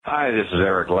Hi, this is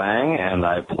Eric Lang, and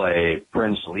I play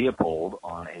Prince Leopold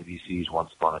on ABC's Once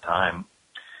Upon a Time.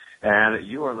 And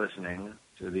you are listening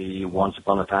to the Once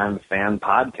Upon a Time fan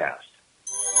podcast.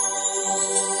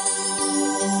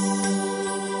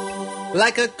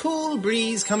 Like a cool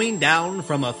breeze coming down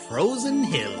from a frozen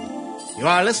hill, you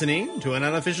are listening to an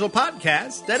unofficial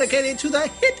podcast dedicated to the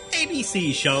hit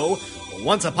ABC show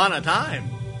Once Upon a Time.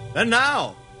 And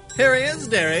now, here is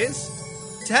Darius,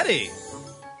 Teddy.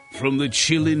 From the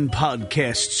Chillin'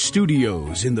 Podcast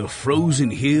Studios in the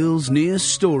frozen hills near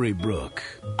Storybrooke,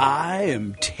 I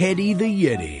am Teddy the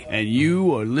Yeti, and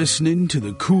you are listening to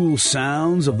the cool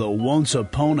sounds of the Once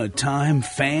Upon a Time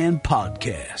fan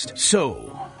podcast.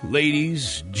 So,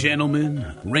 ladies,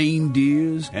 gentlemen,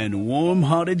 reindeers, and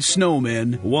warm-hearted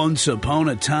snowmen, Once Upon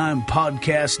a Time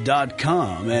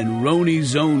Podcast.com and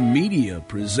Roni's Own Media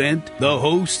present the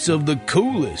hosts of the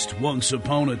coolest Once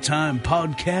Upon a Time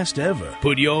podcast ever.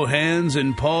 Put your hands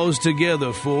and paws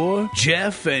together for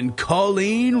Jeff and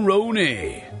Colleen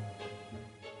Roney.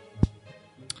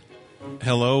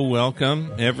 Hello,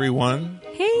 welcome, everyone.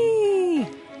 Hey!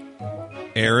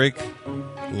 Eric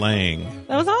Lang.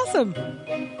 That was awesome.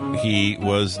 He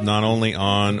was not only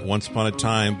on Once Upon a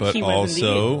Time, but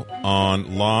also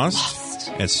on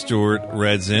Lost at Stuart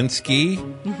Radzinski.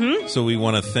 Mm-hmm. So we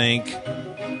want to thank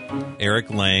Eric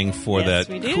Lang for that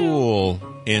cool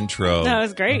intro. That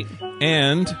was great.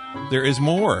 And there is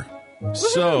more. Woo-hoo.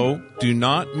 So do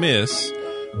not miss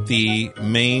the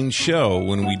main show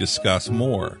when we discuss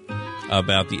more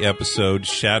about the episode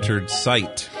Shattered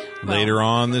Sight later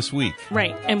on this week.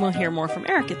 Right, and we'll hear more from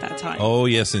Eric at that time. Oh,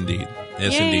 yes, indeed.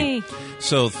 Yes, Yay. indeed.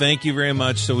 So thank you very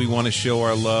much. So we want to show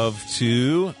our love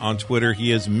to, on Twitter,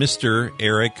 he is Mr.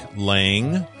 Eric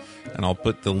Lang, and I'll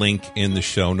put the link in the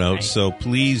show notes. Right. So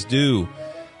please do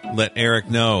let Eric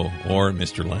know, or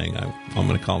Mr. Lang. I'm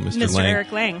going to call him Mr. Lang. Mr.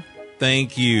 Eric Lang.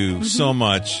 Thank you so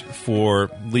much for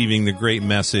leaving the great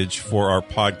message for our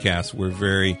podcast. We're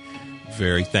very,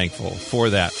 very thankful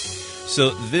for that. So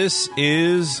this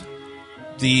is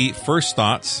the first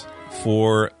thoughts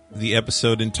for the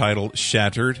episode entitled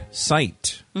Shattered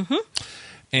Sight. Mm-hmm.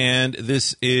 And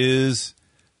this is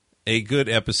a good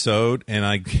episode, and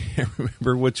I can't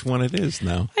remember which one it is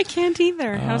now. I can't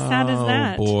either. How sad is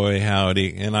that? Oh, boy,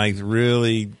 howdy. And I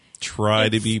really try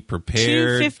to be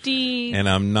prepared. 250. And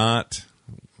I'm not.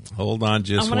 Hold on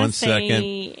just 1 second.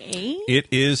 8? It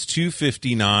is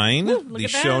 2:59. The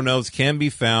show notes can be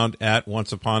found at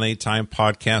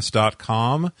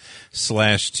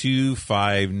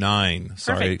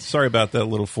onceupon-a-time-podcast.com/259. Sorry about that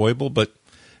little foible, but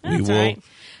we will right.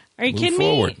 Are you kidding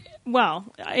forward. me? Well,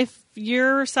 if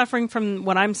you're suffering from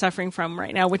what I'm suffering from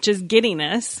right now, which is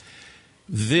giddiness,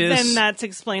 then that's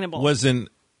explainable. Was an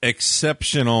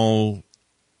exceptional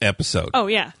episode. Oh,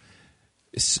 yeah.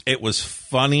 It was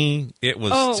funny. It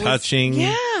was touching.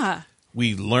 Yeah.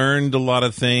 We learned a lot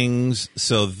of things.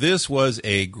 So this was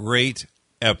a great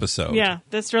episode. Yeah,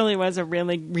 this really was a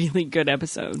really, really good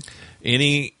episode.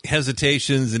 Any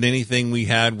hesitations in anything we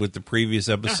had with the previous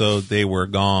episode, they were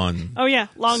gone. Oh, yeah.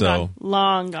 Long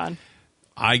gone.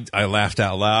 I laughed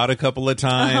out loud a couple of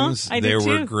times. There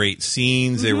were great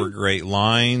scenes. Mm-hmm. There were great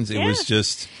lines. It was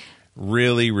just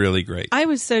really, really great. I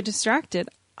was so distracted.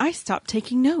 I stopped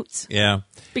taking notes. Yeah.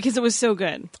 Because it was so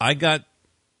good. I got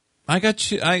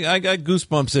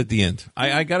goosebumps at the end.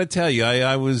 I got to tell you,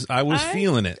 I was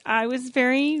feeling it. I was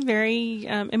very, very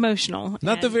emotional.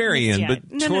 Not the very end,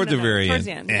 but toward the very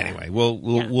end. Anyway,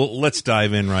 we'll let's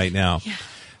dive in right now. Yeah.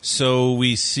 So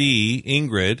we see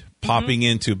Ingrid popping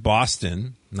into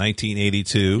Boston,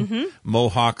 1982,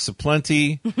 Mohawks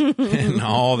aplenty, and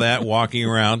all that, walking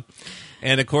around.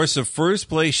 And of course, the first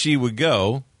place she would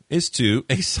go is to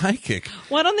a psychic.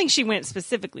 Well, I don't think she went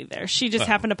specifically there. She just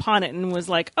happened upon it and was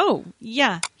like, oh,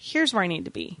 yeah, here's where I need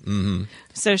to be. Mm-hmm.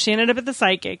 So she ended up at the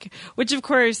psychic, which, of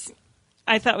course,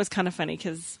 I thought was kind of funny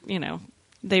because,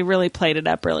 they really played it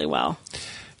up really well.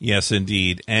 Yes,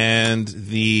 indeed. And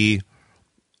it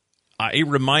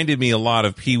reminded me a lot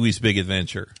of Pee-wee's Big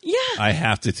Adventure. Yeah. I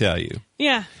have to tell you.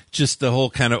 Yeah. Just the whole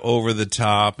kind of over the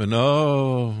top and,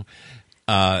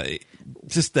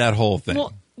 just that whole thing.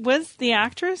 Well, was the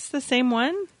actress the same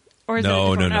one? Or is no, it a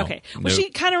different no. one? Okay. Well, she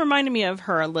kind of reminded me of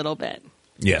her a little bit.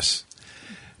 Yes.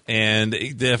 And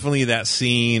definitely that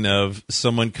scene of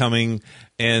someone coming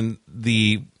and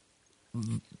the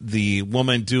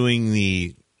woman doing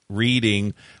the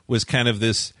reading was kind of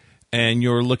this, and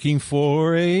you're looking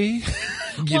for a,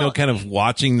 kind of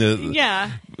watching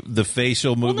the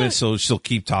facial movement, so she'll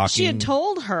keep talking. She had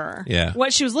told her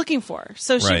what she was looking for.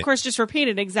 So she, of course, just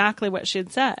repeated exactly what she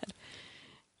had said.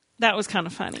 That was kind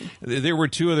of funny. There were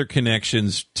two other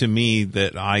connections to me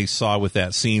that I saw with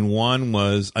that scene. One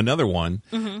was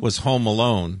was Home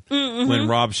Alone, when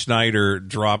Rob Schneider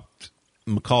dropped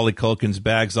Macaulay Culkin's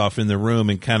bags off in the room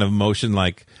and kind of motioned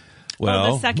like,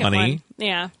 well, the second money. one.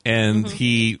 Yeah. And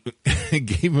he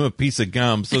gave him a piece of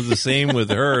gum. So the same with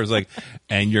her. It's like,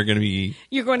 and you're going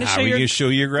to show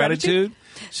your gratitude?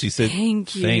 She said,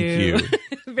 Thank you. Thank you.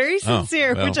 Very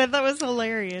sincere, well. which I thought was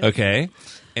hilarious. Okay.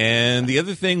 And the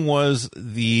other thing was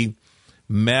the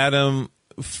Madame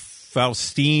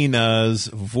Faustina's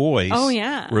voice. Oh,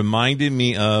 yeah. Reminded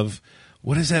me of,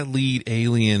 what is that lead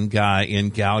alien guy in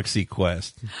Galaxy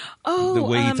Quest? Oh, the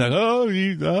way he talks.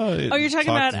 you're talking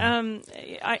about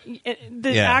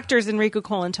the actors Enrico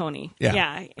Colantoni.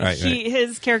 Yeah. Right.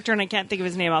 His character, and I can't think of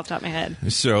his name off the top of my head.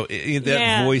 So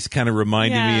that voice kind of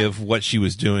reminded me of what she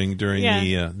was doing during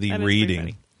the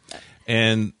reading.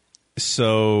 And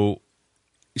so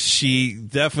she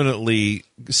definitely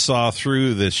saw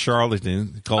through this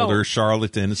charlatan, called her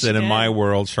charlatan, said, in my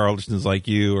world, charlatans like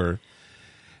you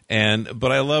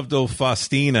but I loved old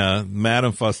Faustina,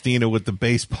 Madame Faustina with the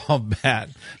baseball bat.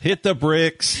 Hit the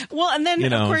bricks. Well, and then,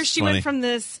 of course, she went from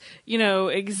this,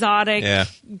 exotic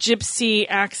gypsy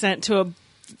accent to a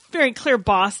very clear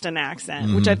Boston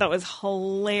accent, which I thought was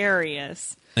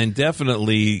hilarious. And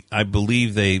definitely, I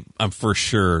believe they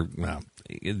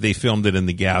filmed it in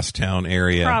the Gastown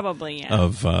area. Probably,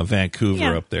 of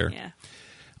Vancouver up there. Yeah.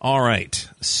 All right.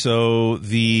 So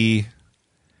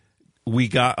we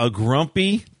got a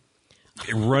Grumpy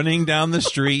running down the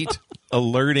street,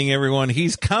 alerting everyone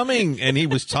he's coming, and he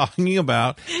was talking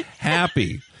about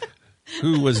Happy,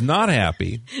 who was not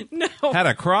happy. No, had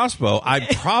a crossbow. I'd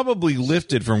probably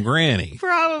lifted from Granny.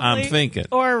 Probably, I'm thinking,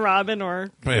 or Robin, or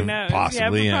who knows?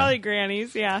 Possibly, probably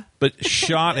Granny's. Yeah, but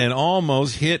shot and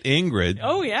almost hit Ingrid.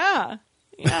 Oh yeah,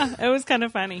 it was kind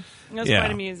of funny. It was quite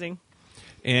amusing.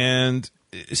 And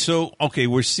so, okay,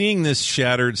 we're seeing this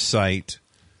shattered sight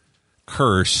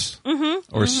curse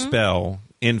or spell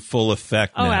in full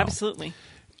effect now. Oh, absolutely.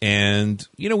 And,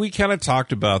 we kind of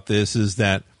talked about this, is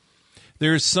that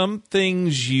there's some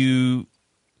things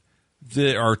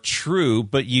that are true,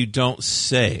 but you don't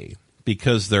say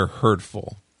because they're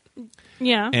hurtful.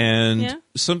 Yeah. And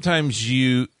sometimes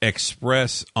you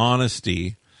express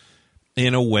honesty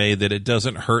in a way that it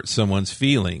doesn't hurt someone's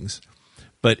feelings.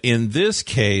 But in this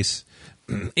case,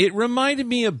 it reminded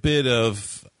me a bit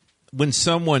of when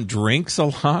someone drinks a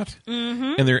lot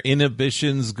and their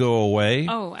inhibitions go away.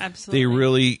 Oh,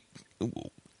 absolutely.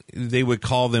 They would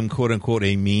call them, quote unquote,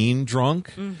 a mean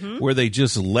drunk, where they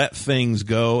just let things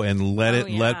go and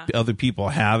let other people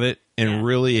have it and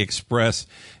really express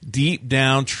deep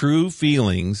down true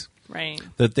feelings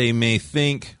that they may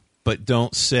think but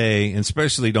don't say, and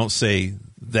especially don't say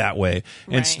that way.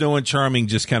 And Snow and Charming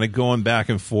just kind of going back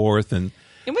and forth, and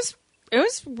it was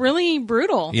really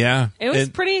brutal. Yeah. It was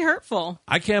pretty hurtful.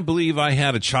 I can't believe I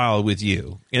had a child with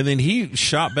you. And then he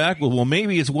shot back with, well,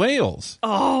 maybe it's Wales.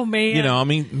 Oh, man.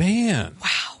 Man.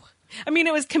 Wow.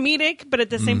 It was comedic, but at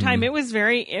the same time, it was a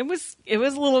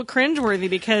little cringeworthy,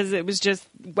 because it was just,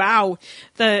 wow,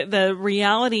 the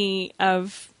reality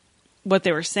of what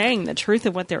they were saying, the truth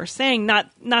of what they were saying,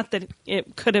 not that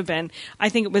it could have been. I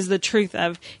think it was the truth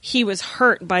of, he was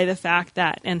hurt by the fact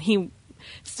that, and he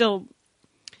still,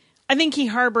 I think he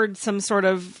harbored some sort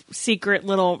of secret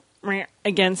little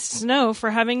against Snow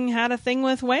for having had a thing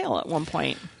with Whale at one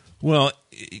point. Well,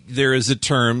 there is a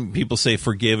term, people say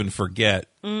forgive and forget.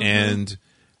 And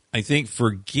I think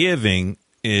forgiving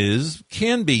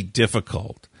can be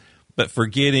difficult, but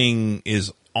forgetting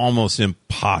is almost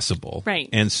impossible. Right.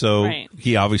 And so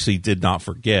he obviously did not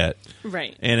forget.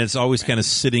 Right. And it's always kind of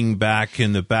sitting back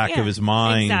in the back of his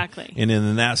mind. Exactly. And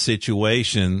in that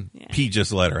situation, he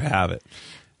just let her have it.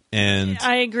 And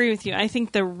I agree with you. I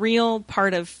think the real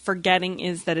part of forgetting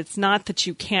is that it's not that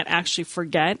you can't actually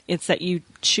forget, it's that you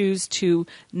choose to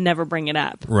never bring it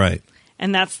up. Right.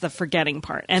 And that's the forgetting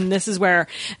part. And this is where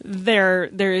there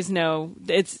is no,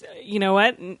 it's, you know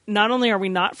what? Not only are we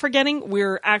not forgetting,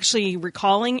 we're actually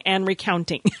recalling and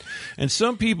recounting. And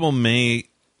some people may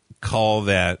call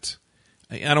that,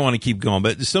 I don't want to keep going,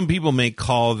 but some people may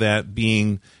call that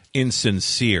being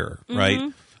insincere,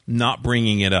 right? Not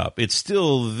bringing it up. It's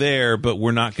still there, but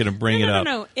we're not going to bring it up.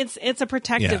 No, it's a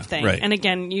protective thing. Right. And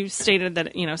again, you stated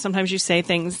that, sometimes you say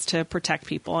things to protect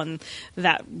people, and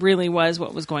that really was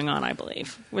what was going on, I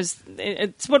believe.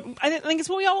 It's what I think it's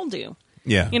what we all do.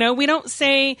 Yeah. We don't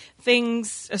say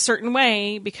things a certain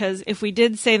way because if we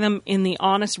did say them in the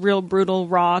honest, real, brutal,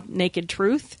 raw, naked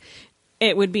truth,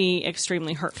 it would be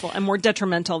extremely hurtful and more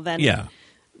detrimental than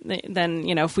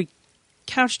if we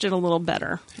couched it a little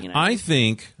better. I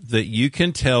think that you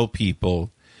can tell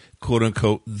people, quote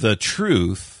unquote, the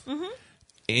truth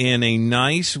in a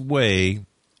nice way,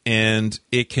 and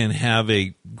it can have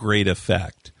a great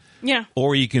effect. Yeah.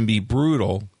 Or you can be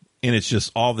brutal, and it's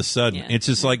just all of a sudden, it's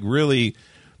just like really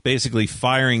basically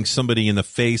firing somebody in the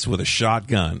face with a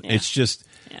shotgun. Yeah. It's just,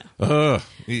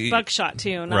 buckshot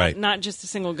too, not just a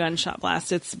single gunshot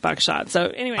blast. It's buckshot. So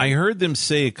anyway, I heard them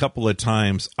say a couple of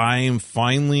times, I'm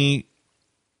seeing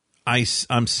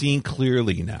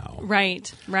clearly now.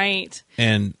 Right.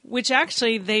 And which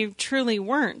actually they truly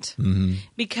weren't,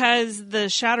 because the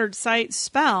shattered sight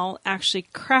spell actually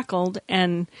crackled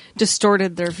and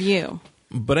distorted their view.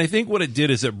 But I think what it did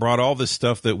is it brought all this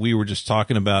stuff that we were just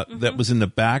talking about that was in the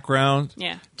background,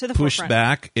 to the pushed forefront.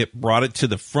 back. It brought it to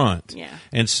the front. Yeah.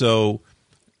 And so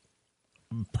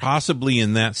possibly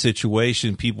in that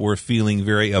situation, people were feeling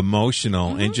very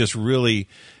emotional and just really,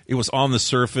 it was on the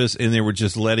surface, and they were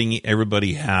just letting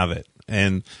everybody have it.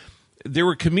 And there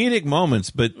were comedic moments,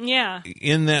 but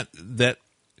in that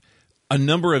a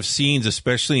number of scenes,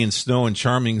 especially in Snow and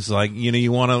Charming's, like,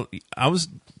 you want to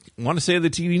say to the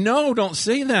TV, no, don't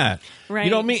say that. Right.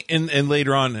 You know what I mean? And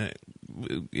later on,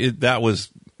 that was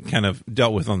kind of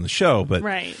dealt with on the show. But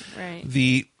right.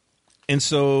 And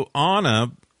so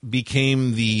Anna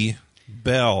became the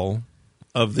Belle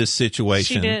of this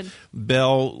situation. She did.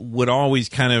 Belle would always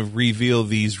kind of reveal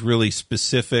these really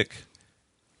specific.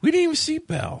 We didn't even see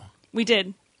Belle. We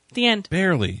did. The end.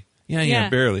 Barely. Yeah,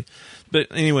 barely. But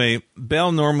anyway,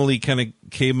 Belle normally kind of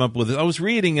came up with it. I was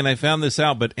reading and I found this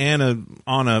out, but Anna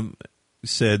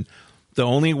said the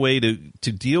only way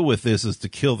to deal with this is to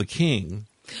kill the king.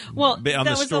 Well, on that the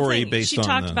was story the thing. based She on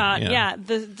talked about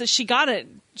she got it.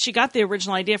 She got the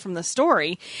original idea from the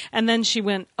story, and then she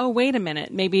went, oh, wait a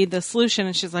minute, maybe the solution,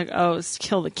 and she's like, oh, it's to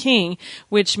kill the king,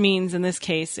 which means in this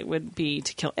case it would be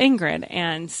to kill Ingrid.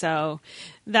 And so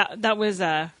that was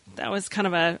kind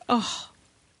of a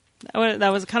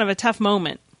tough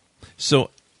moment. So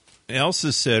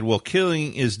Elsa said, well,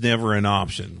 killing is never an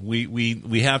option.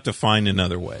 We have to find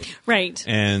another way. Right.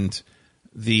 And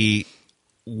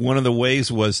one of the ways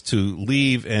was to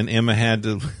leave, and Emma had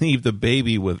to leave the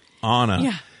baby with Anna.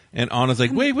 Yeah. And Anna's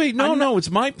like, wait, no, it's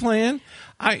my plan.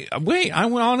 I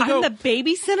want to go. I'm the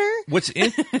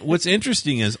babysitter? What's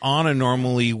interesting is Anna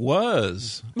normally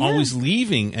was always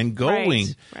leaving and going.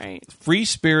 Right. Free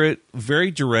spirit,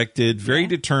 very directed, very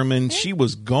determined. She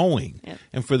was going. Yeah.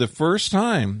 And for the first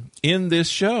time in this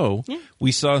show,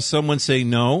 we saw someone say,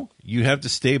 no, you have to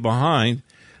stay behind.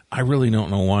 I really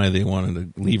don't know why they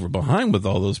wanted to leave her behind with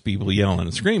all those people yelling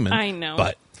and screaming. I know.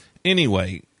 But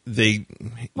anyway, they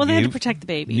had to protect the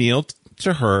baby. Neil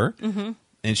to her,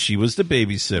 and she was the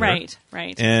babysitter.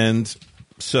 Right. And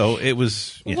so it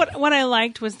was. Yeah. What I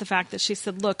liked was the fact that she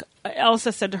said, look,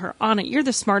 Elsa said to her, Anna, you're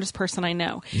the smartest person I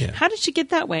know. Yeah. How did she get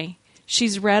that way?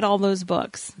 She's read all those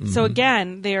books. So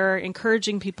again, they're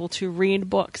encouraging people to read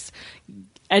books.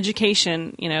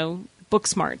 Education, book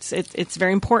smarts. It's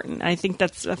very important. I think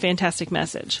that's a fantastic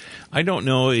message. I don't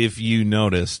know if you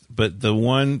noticed, but the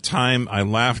one time I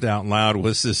laughed out loud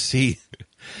was to see,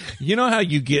 you know how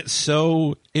you get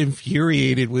so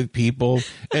infuriated with people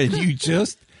and you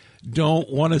just don't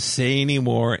want to say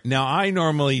anymore. Now, I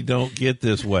normally don't get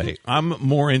this way. I'm a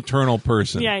more internal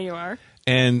person. Yeah, you are.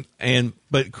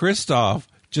 But Christoph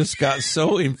just got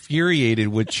so infuriated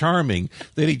with Charming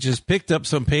that he just picked up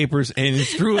some papers and he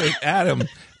threw it at him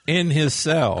in his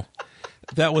cell.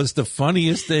 That was the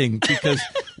funniest thing, because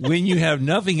when you have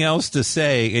nothing else to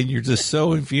say and you're just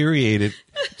so infuriated,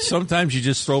 sometimes you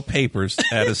just throw papers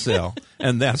at a cell,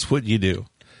 and that's what you do.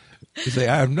 You say,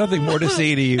 I have nothing more to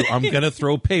say to you. I'm going to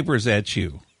throw papers at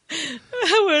you.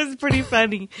 That was pretty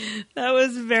funny. That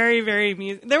was very, very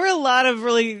amusing. There were a lot of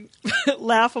really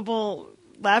laughable,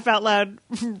 laugh out loud,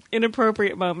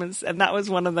 inappropriate moments, and that was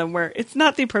one of them where it's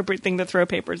not the appropriate thing to throw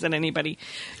papers at anybody.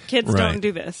 Kids don't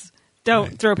do this.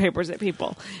 Don't throw papers at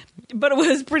people. But it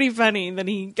was pretty funny that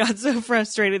he got so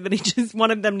frustrated that he just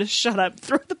wanted them to shut up,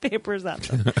 throw the papers at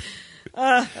them.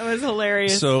 That was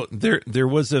hilarious. So there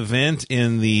was a vent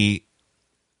in the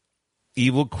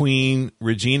Evil Queen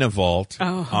Regina vault,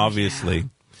 obviously. Yeah.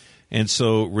 And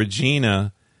so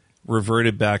Regina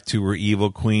reverted back to her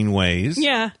Evil Queen ways.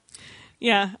 Yeah.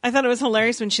 Yeah. I thought it was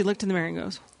hilarious when she looked in the mirror and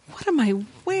goes, what am I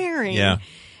wearing? Yeah.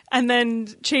 And then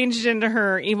changed into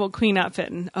her Evil Queen outfit.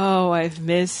 And, I've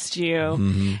missed you.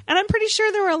 Mm-hmm. And I'm pretty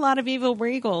sure there were a lot of evil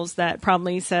Regals that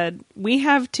probably said, we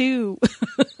have too.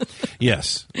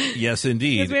 Yes,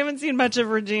 indeed. Because we haven't seen much of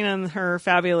Regina in her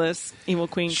fabulous Evil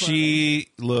Queen clothing. She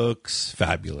looks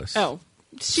fabulous. Oh,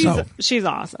 she's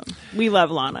awesome. We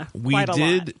love Lana. We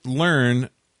did learn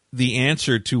the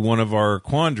answer to one of our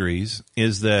quandaries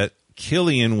is that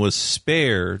Killian was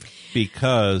spared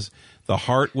because the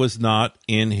heart was not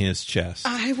in his chest.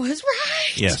 I was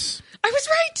right. Yes. I was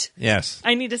right. Yes.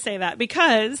 I need to say that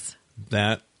because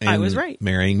That and I was right.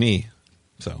 marrying me.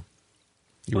 So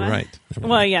you were What? right.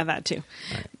 Well, yeah, that too.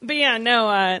 Right. But yeah,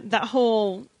 no, that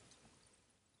whole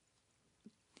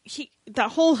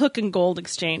Hook and Gold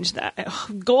exchange, that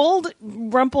Gold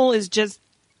Rumple is just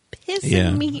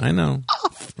pissing me I know.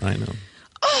 off. I know.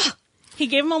 He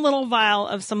gave him a little vial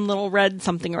of some little red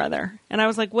something or other. And I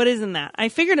was like, what is in that? I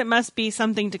figured it must be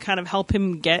something to kind of help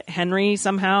him get Henry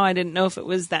somehow. I didn't know if it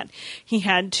was that he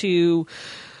had to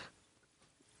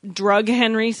drug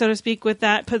Henry, so to speak, with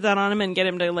that, put that on him and get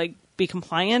him to like be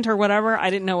compliant or whatever. I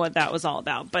didn't know what that was all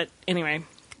about. But anyway.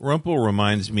 Rumple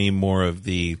reminds me more of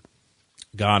the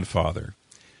Godfather.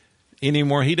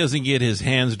 Anymore, he doesn't get his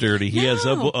hands dirty. He has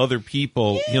other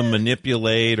people he'll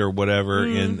manipulate or whatever,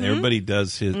 and everybody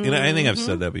does his. And I think I've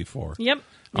said that before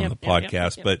on the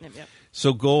podcast. But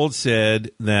so Gold said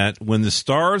that when the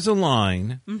stars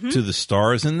align to the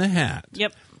stars in the hat,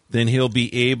 then he'll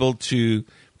be able to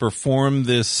perform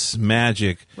this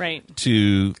magic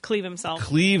to cleave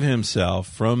himself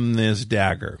from this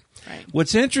dagger. Right.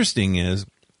 What's interesting is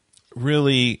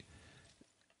really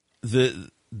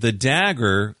the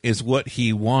dagger is what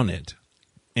he wanted,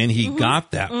 and he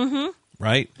got that,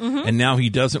 right? And now he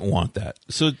doesn't want that.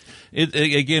 So,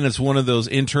 it's one of those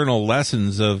internal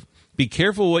lessons of be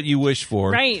careful what you wish for.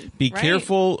 Right. Be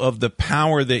careful of the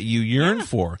power that you yearn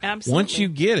for. Absolutely. Once you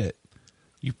get it,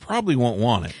 you probably won't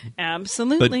want it.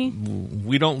 Absolutely. But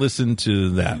we don't listen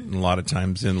to that a lot of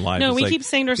times in life. No, It's we like, keep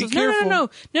saying to "Be ourselves, careful."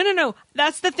 no.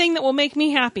 That's the thing that will make me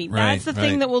happy. Right, That's the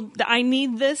thing that I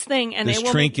need this thing. And This it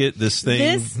will trinket, this thing.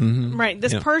 This,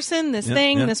 this Yep. person, this Yep,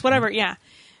 thing, yep, this whatever. Yeah.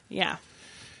 Yeah.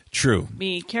 True.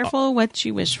 Be careful what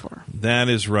you wish for. That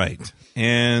is right.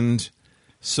 And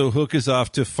so Hook is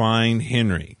off to find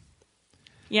Henry.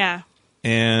 Yeah.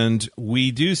 And we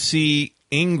do see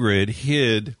Ingrid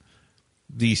hid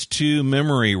these two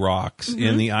memory rocks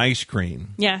in the ice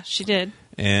cream. Yeah, she did.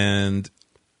 And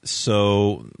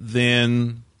so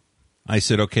then I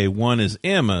said, okay, one is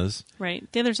Emma's. Right.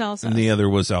 The other's Elsa's. And the other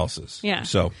was Elsa's. Yeah.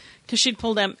 So because she'd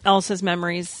pulled Elsa's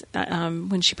memories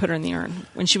when she put her in the urn.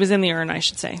 When she was in the urn, I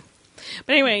should say.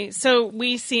 But anyway, so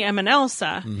we see Emma and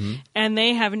Elsa, and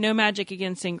they have no magic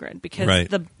against Ingrid because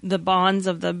the bonds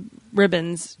of the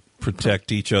ribbons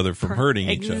protect each other from hurting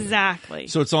each other. Exactly.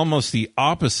 So it's almost the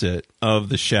opposite of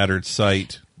the Shattered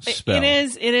Sight spell.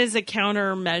 It is a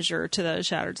countermeasure to the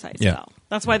Shattered Sight spell.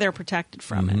 That's why they're protected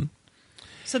from it.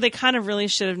 So they kind of really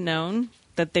should have known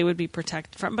that they would be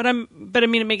protected from. But I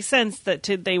mean, it makes sense that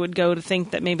they would go to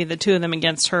think that maybe the two of them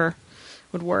against her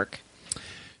would work.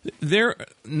 There,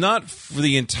 not for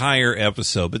the entire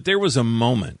episode, but there was a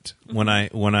moment when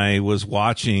I was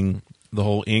watching the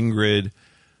whole Ingrid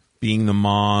being the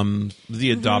mom,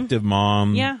 the adoptive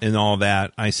mom, and all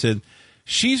that. I said,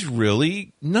 she's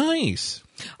really nice.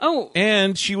 Oh.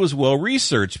 And she was well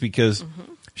researched because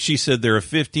she said there are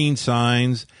 15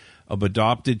 signs of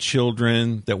adopted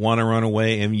children that want to run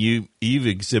away, and you've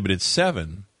exhibited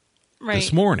 7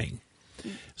 this morning.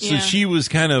 So she was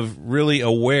kind of really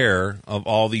aware of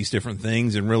all these different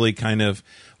things and really kind of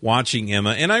watching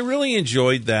Emma. And I really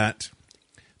enjoyed that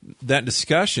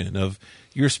discussion of,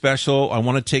 you're special, I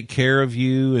want to take care of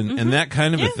you, and that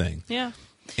kind of a thing. Yeah.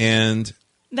 And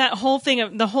that whole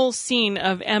thing, the whole scene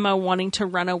of Emma wanting to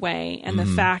run away and the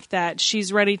fact that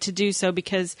she's ready to do so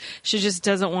because she just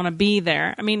doesn't want to be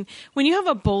there. I mean, when you have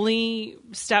a bully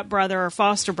stepbrother or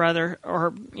foster brother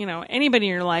or, anybody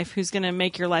in your life who's going to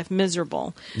make your life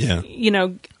miserable,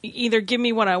 either give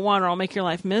me what I want or I'll make your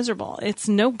life miserable. It's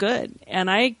no good. And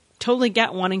I totally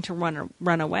get wanting to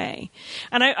run away.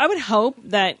 And I would hope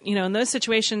that, in those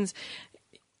situations,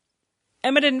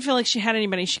 Emma didn't feel like she had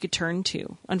anybody she could turn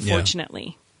to,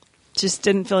 unfortunately. Just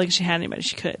didn't feel like she had anybody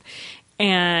she could.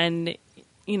 And,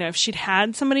 if she'd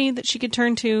had somebody that she could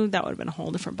turn to, that would have been a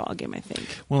whole different ballgame, I think.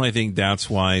 Well, I think that's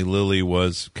why Lily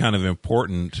was kind of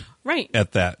important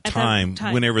at that time,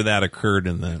 whenever that occurred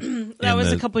in the that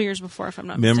was a couple years before, if I'm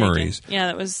not memories. mistaken. Yeah,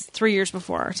 that was 3 years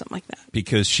before or something like that.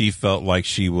 Because she felt like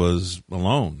she was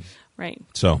alone. Right.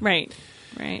 So. Right.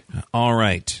 All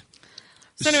right.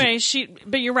 So anyway,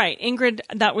 but you're right. Ingrid,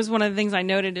 that was one of the things I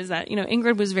noted is that,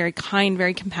 Ingrid was very kind,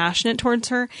 very compassionate towards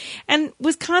her and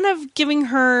was kind of giving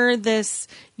her this,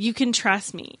 you can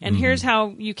trust me. And here's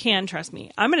how you can trust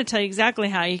me. I'm going to tell you exactly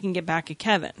how you can get back at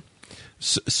Kevin.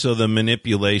 So the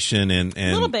manipulation and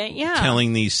a little bit,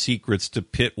 telling these secrets to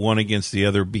pit one against the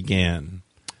other began.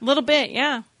 A little bit,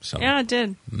 yeah. So. Yeah, it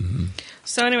did.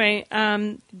 So anyway,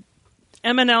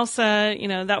 Emma and Elsa,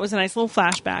 that was a nice little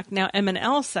flashback. Now Emma and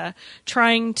Elsa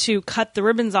trying to cut the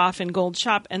ribbons off in Gold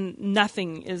Shop, and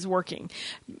nothing is working.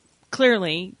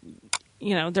 Clearly,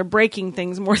 they're breaking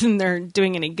things more than they're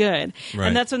doing any good. Right.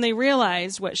 And that's when they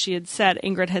realized what she had said.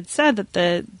 Ingrid had said that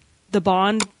the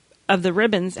bond of the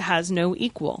ribbons has no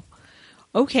equal.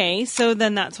 Okay, so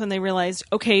then that's when they realized,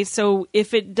 okay, so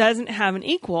if it doesn't have an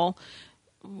equal,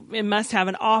 it must have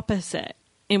an opposite,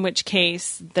 in which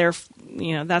case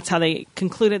that's how they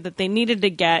concluded that they needed to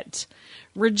get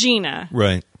Regina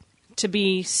Right. to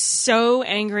be so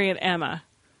angry at Emma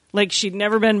like she'd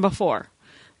never been before.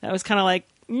 That was kind of like,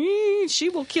 she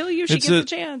will kill you. She gets a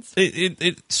chance.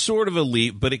 It's sort of a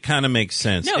leap, but it kind of makes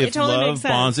sense. No, if it totally love makes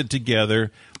sense. bonds it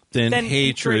together, then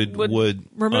hatred would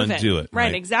remove undo it.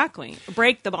 Right, exactly.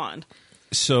 Break the bond.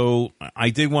 So I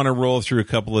did want to roll through a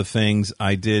couple of things.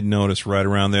 I did notice right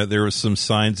around there was some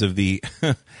signs of the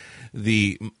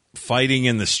the fighting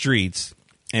in the streets.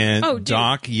 And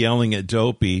Doc yelling at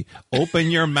Dopey,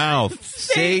 "Open your mouth,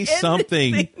 say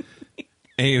something."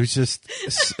 And it was just,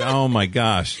 oh my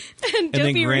gosh. And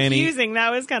Dopey refusing,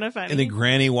 that was kind of funny. And then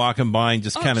Granny walking by and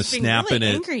just kind of snapping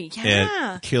really angry.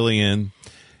 Yeah. at Killian.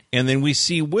 And then we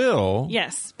see Will.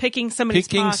 Yes, picking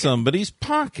somebody's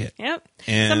pocket. Yep.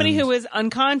 And somebody who was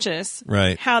unconscious.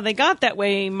 Right. How they got that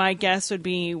way, my guess would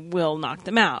be Will knocked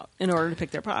them out in order to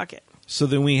pick their pocket. So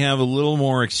then we have a little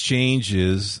more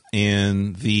exchanges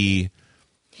in the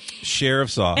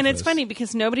sheriff's office. And it's funny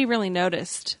because nobody really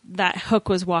noticed that Hook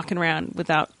was walking around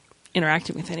without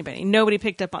interacting with anybody. Nobody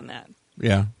picked up on that.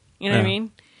 Yeah. You know what I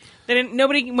mean?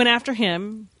 Nobody went after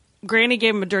him. Granny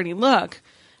gave him a dirty look,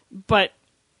 but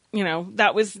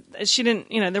that was, she didn't,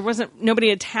 there wasn't, nobody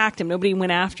attacked him. Nobody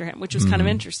went after him, which was kind of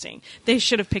interesting. They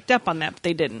should have picked up on that, but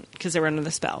they didn't because they were under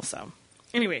the spell. So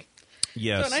anyway.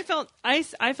 Yes. So,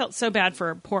 and I felt so bad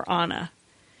for poor Anna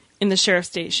in the sheriff's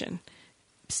station,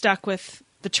 stuck with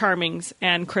the Charmings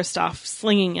and Kristoff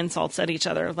slinging insults at each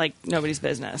other like nobody's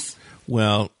business.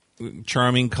 Well,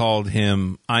 Charming called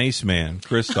him Iceman,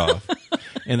 Kristoff,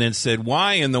 and then said,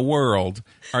 "Why in the world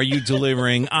are you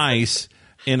delivering ice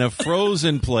in a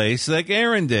frozen place like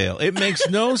Arendelle? It makes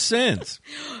no sense."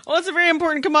 Well, it's a very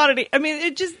important commodity. I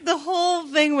mean, the whole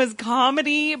thing was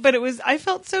comedy, but I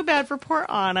felt so bad for poor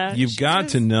Anna. You've got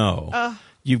to know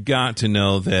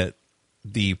that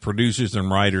the producers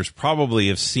and writers probably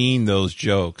have seen those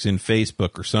jokes in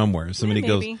Facebook or somewhere. Somebody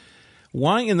goes,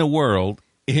 "Why in the world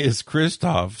is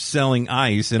Kristoff selling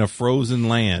ice in a frozen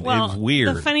land?" Well, it's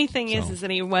weird. The funny thing is that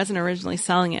he wasn't originally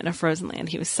selling it in a frozen land.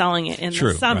 He was selling it in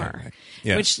the summer, right.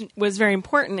 Yes. which was very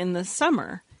important in the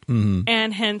summer. Mm-hmm.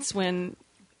 And hence, when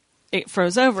it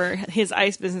froze over, his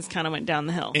ice business kind of went down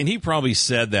the hill. And he probably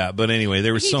said that, but anyway,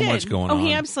 there was so much going on. Oh,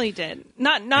 he absolutely did.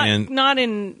 Not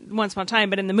in Once Upon a Time,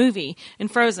 but in the movie, in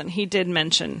Frozen, he did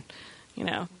mention,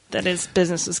 that his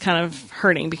business was kind of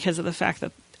hurting because of the fact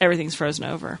that everything's frozen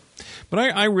over. But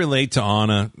I relate to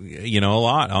Anna, a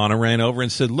lot. Anna ran over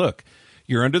and said, "Look,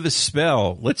 you're under the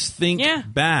spell. Let's think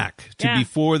back to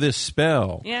before this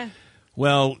spell." Yeah.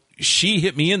 Well, she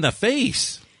hit me in the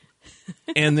face.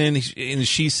 And then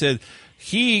she said,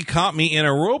 "He caught me in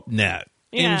a rope net."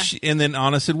 Yeah. And then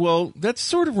Anna said, "Well, that's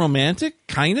sort of romantic,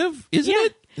 kind of, isn't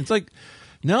it?" It's like,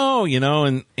 no,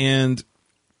 and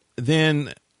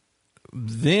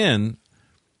then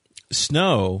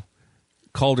Snow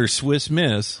called her Swiss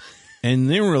Miss, and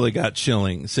then really got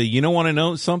chilling. So you don't want to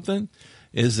know something?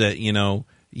 Is that,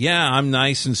 I'm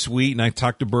nice and sweet, and I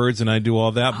talk to birds, and I do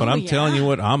all that, but I'm telling you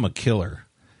what, I'm a killer.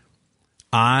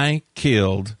 I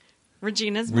killed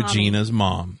Regina's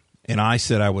mom, and I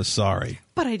said I was sorry.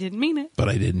 But I didn't mean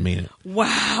it.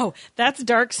 Wow. That's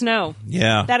dark Snow.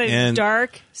 Yeah. That is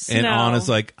dark Snow. And Anna's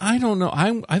like, "I don't know.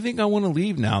 I think I want to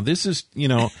leave now. This is,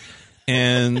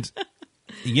 and,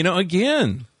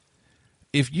 again,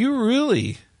 if you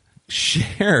really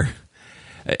share,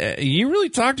 you really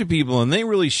talk to people and they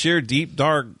really share deep,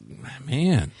 dark,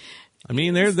 man. I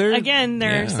mean, there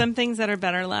are some things that are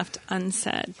better left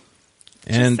unsaid.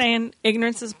 Just saying,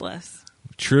 ignorance is bliss.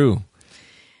 True.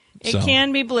 It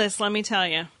can be bliss, let me tell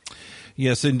you.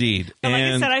 Yes, indeed. But like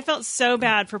I said, I felt so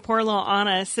bad for poor little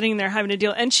Anna sitting there having to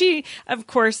deal. And she, of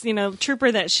course,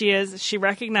 trooper that she is, she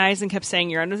recognized and kept saying,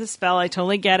 "You're under the spell. I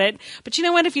totally get it. But you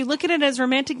know what? If you look at it as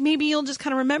romantic, maybe you'll just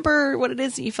kind of remember what it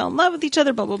is that you fell in love with each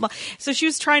other, blah, blah, blah." So she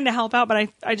was trying to help out, but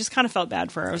I just kind of felt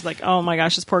bad for her. I was like, oh my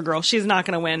gosh, this poor girl. She's not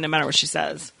going to win no matter what she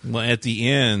says. Well, at the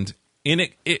end, and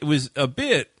it was a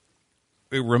bit,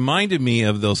 it reminded me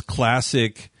of those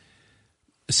classic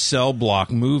cell block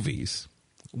movies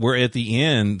where at the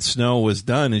end Snow was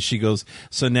done and she goes,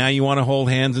 "So now you want to hold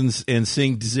hands and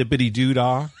sing Zippity Doo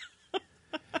Dah?"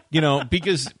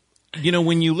 Because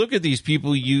when you look at these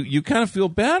people, you kind of feel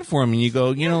bad for them, and you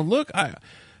go, look,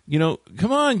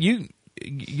 come on,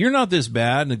 you're not this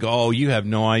bad, and they go, oh, you have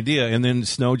no idea, and then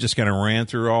Snow just kind of ran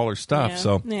through all her stuff. Yeah.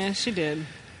 So yeah, she did.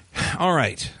 All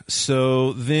right,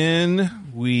 so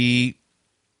then we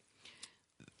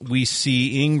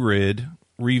see Ingrid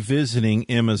revisiting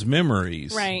Emma's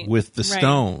memories with the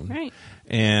stone, right.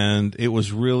 And it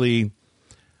was really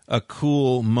a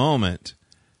cool moment.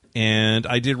 And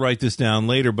I did write this down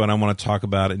later, but I want to talk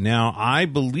about it now. I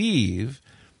believe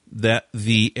that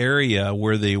the area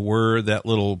where they were, that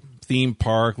little theme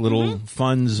park, little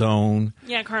fun zone,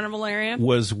 carnival area,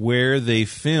 was where they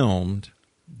filmed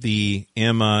the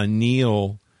Emma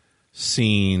Neal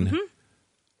scene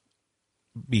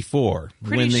before.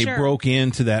 Pretty when they sure. broke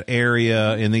into that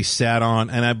area and they sat on,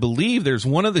 and I believe there's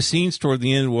one of the scenes toward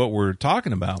the end of what we're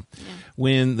talking about,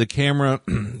 when the camera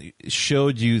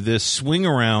showed you this swing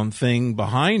around thing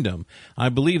behind them. I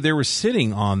believe they were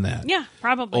sitting on that. Yeah,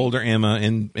 probably. Older Emma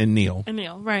and Neil. And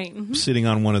Neil, right. Mm-hmm. Sitting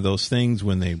on one of those things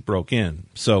when they broke in.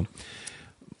 So,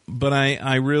 but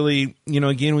I really,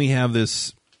 again, we have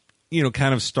this,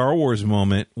 kind of Star Wars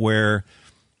moment where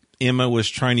Emma was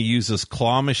trying to use this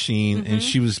claw machine and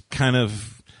she was kind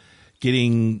of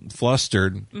getting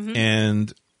flustered,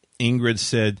 and Ingrid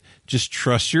said, just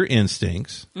trust your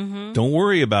instincts. Don't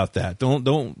worry about that. Don't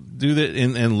do that,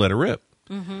 and let her rip.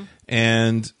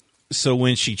 And so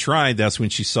when she tried, that's when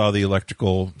she saw the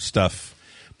electrical stuff.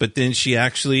 But then she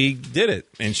actually did it,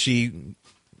 and she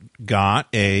got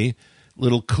a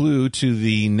little clue to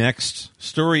the next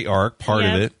story arc, part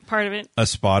of it. A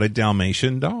spotted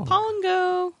Dalmatian dog.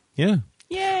 Pongo. Yeah.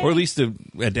 Yay. Or at least a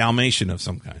Dalmatian of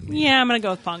some kind. Yeah, I'm going to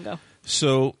go with Pongo.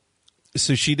 So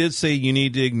she did say you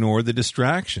need to ignore the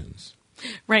distractions.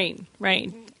 Right.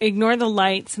 Ignore the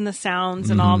lights and the sounds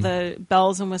and all the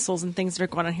bells and whistles and things that are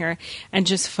going on here, and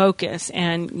just focus,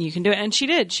 and you can do it. And she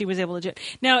did. She was able to do it.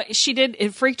 Now, she did.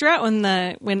 It freaked her out when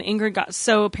Ingrid got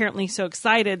so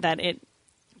excited that it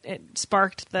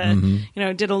sparked the,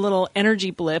 did a little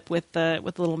energy blip with the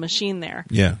little machine there.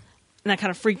 Yeah. And that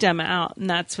kind of freaked Emma out. And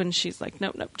that's when she's like,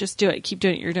 nope, just do it. Keep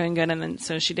doing it. You're doing good. And then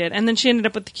so she did. And then she ended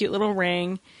up with the cute little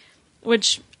ring,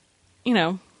 which, cute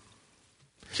little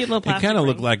plastic It kind of ring.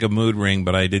 looked like a mood ring,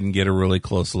 but I didn't get a really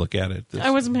close look at it. I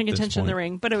wasn't paying attention to the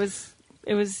ring, but it was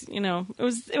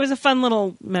a fun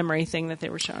little memory thing that they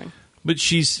were showing. But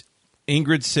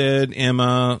Ingrid said,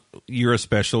 Emma, you're a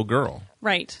special girl.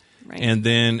 Right. And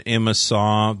then Emma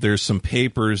saw there's some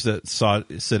papers that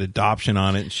said adoption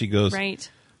on it, and she goes, right.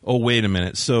 Oh, wait a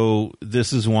minute. So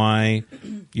this is why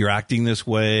you're acting this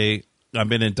way. I've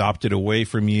been adopted away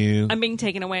from you. I'm being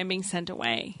taken away. I'm being sent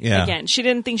away. Yeah. Again, she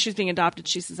didn't think she was being adopted.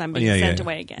 She says, I'm being sent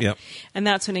away again. Yep. And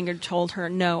that's when Ingrid told her,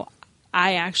 no,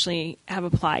 I actually have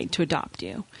applied to adopt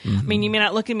you. I mean, you may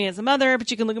not look at me as a mother, but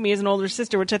you can look at me as an older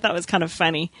sister, which I thought was kind of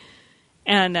funny.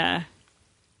 And that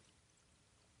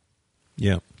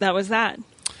was that.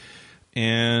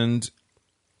 And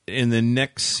in the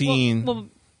next scene... Well,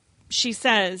 she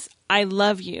says, I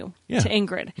love you to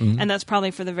Ingrid. And that's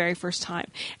probably for the very first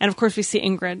time. And of course we see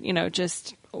Ingrid,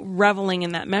 just reveling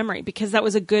in that memory, because that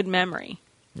was a good memory.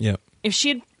 Yep. If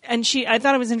I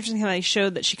thought it was interesting how they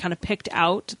showed that she kind of picked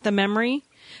out the memory,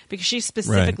 because she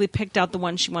specifically picked out the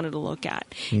one she wanted to look at.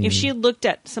 If she had looked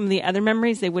at some of the other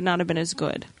memories, they would not have been as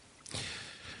good.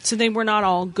 So they were not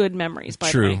all good memories,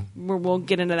 by the way. We'll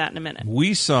get into that in a minute.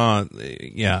 We saw,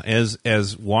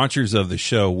 as watchers of the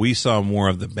show, we saw more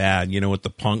of the bad, with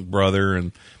the punk brother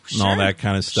and all that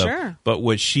kind of stuff. Sure. But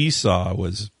what she saw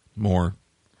was more,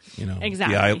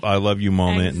 exactly. the I love you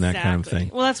moment and that kind of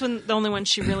thing. Well, that's the only one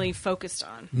she really focused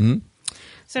on.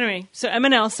 So anyway, Emma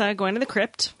and Elsa going to the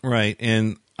crypt. Right,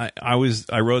 and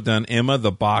I wrote down Emma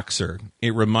the boxer.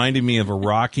 It reminded me of a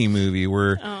Rocky movie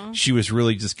where she was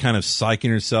really just kind of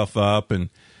psyching herself up and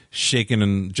shaking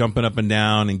and jumping up and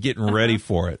down and getting ready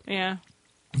for it. Yeah.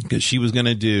 Because she was going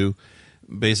to do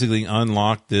basically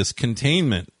unlock this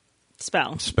containment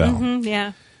spell.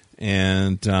 Yeah.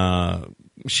 And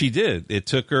she did. It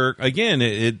took her, again,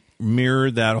 it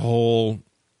mirrored that whole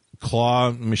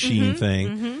claw machine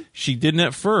thing. She didn't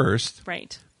at first.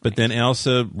 Right. But then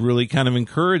Elsa really kind of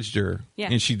encouraged her,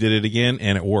 and she did it again,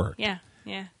 and it worked. Yeah.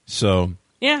 So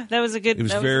that was a good. It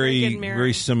was very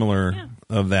very similar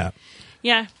of that.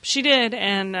 Yeah, she did,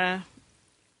 and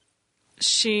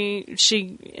she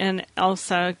and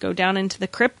Elsa go down into the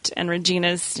crypt, and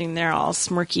Regina's sitting there all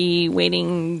smirky,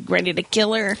 waiting, ready to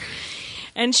kill her,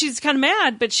 and she's kind of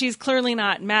mad, but she's clearly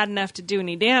not mad enough to do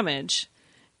any damage.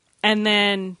 And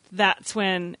then that's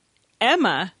when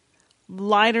Emma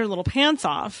lied her little pants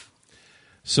off.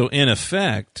 So in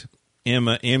effect,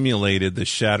 Emma emulated the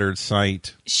shattered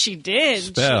sight She did.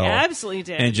 spell. She absolutely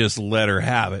did. And just let her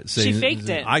have it. She faked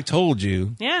it. I told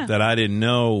you Yeah. that I didn't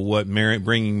know what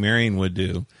bringing Marion would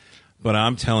do. But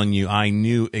I'm telling you, I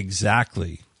knew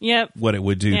exactly Yep. what it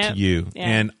would do Yep. to you. Yeah.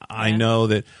 And I Yeah. know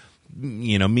that,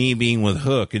 me being with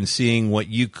Hook and seeing what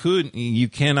you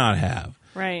cannot have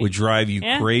Right. would drive you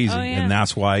Yeah. crazy. Oh, yeah. And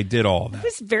that's why I did all It that.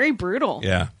 was very brutal.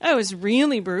 Yeah. Oh, it was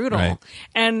really brutal. Right.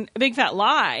 And a big fat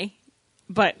lie,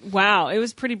 but wow, it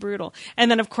was pretty brutal.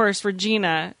 And then, of course,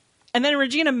 Regina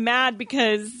mad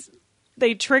because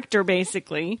they tricked her,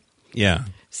 basically. Yeah.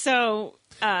 So,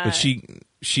 But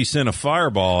she sent a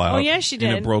fireball out. Oh, yeah, she And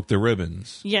did. it broke the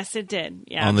ribbons yes, it did.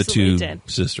 Yeah, on the absolutely two did.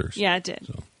 sisters. Yeah, it did.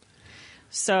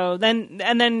 So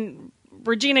then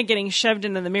Regina getting shoved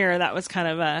into the mirror, that was kind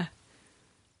of that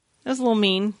was a little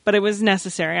mean, but it was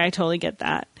necessary. I totally get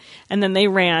that. And then they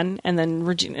ran, and then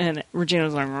Regina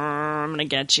was like, I'm going to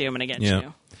get you. I'm going to get Yeah.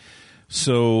 you.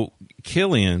 So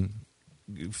Killian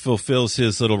fulfills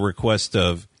his little request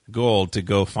of gold to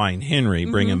go find Henry,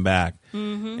 bring him back.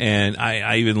 Mm-hmm. And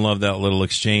I even love that little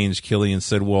exchange. Killian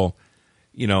said, well,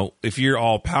 if you're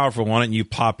all powerful, why don't you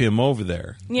pop him over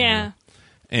there? Yeah.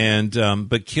 And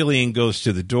but Killian goes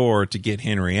to the door to get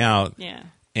Henry out. Yeah.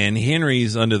 And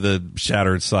Henry's under the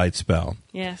shattered sight spell.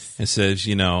 Yes. And says,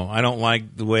 I don't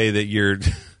like the way that you're,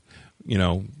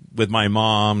 with my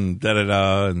mom,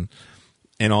 da-da-da,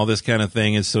 and all this kind of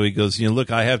thing. And so he goes,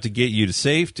 look, I have to get you to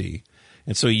safety.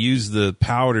 And so he used the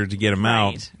powder to get him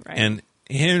out. Right. And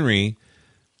Henry,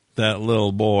 that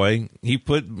little boy, he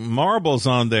put marbles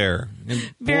on there. And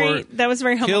That was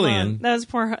very Home Killian. Alone. That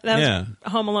was Yeah. a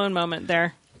Home Alone moment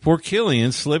there. Poor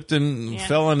Killian slipped and Yeah.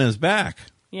 fell on his back.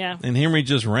 Yeah. And Henry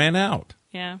just ran out.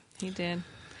 Yeah, he did.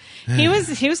 He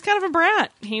was kind of a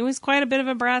brat. He was quite a bit of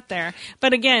a brat there.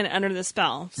 But again, under the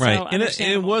spell. So Right. And it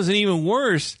understandable. wasn't even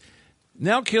worse.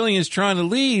 Now Killian's trying to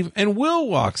leave, and Will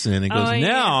walks in and goes, Oh, yeah.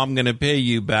 now I'm going to pay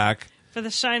you back for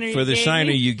the shiner for the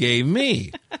shiner you gave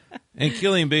me. And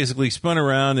Killian basically spun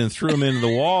around and threw him into the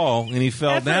wall, and he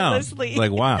fell down. Effortlessly.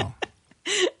 Like, wow.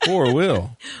 Poor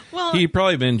Will. Well, He'd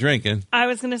probably been drinking. I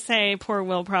was going to say poor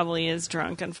Will probably is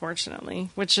drunk, unfortunately,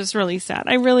 which is really sad.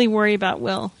 I really worry about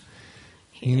Will.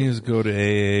 He needs to go to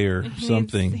AA or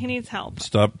something. He needs help.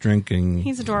 Stop drinking.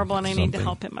 He's adorable, and I need to something.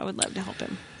 help him. I would love to help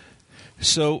him.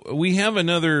 So we have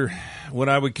another, what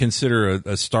I would consider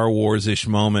a Star Wars-ish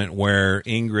moment where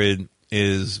Ingrid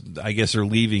is, I guess, they're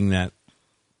leaving that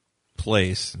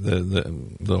place, the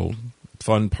little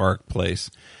fun park place,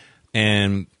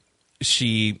 and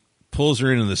she pulls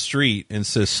her into the street and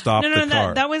says, "Stop the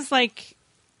car." That was like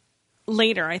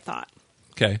later, I thought.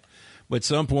 Okay. But at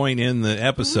some point in the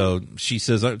episode, she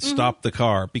says, "Stop the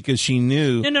car," because she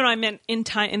knew. No, I meant in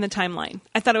the timeline.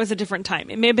 I thought it was a different time.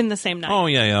 It may have been the same night. Oh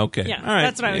yeah, okay, Yeah, all right.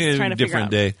 that's what I was trying to figure different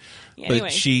out. day. Yeah, But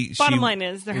anyway, bottom line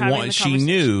is they're having the she conversation.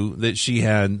 knew that she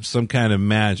had some kind of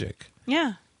magic,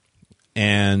 Yeah.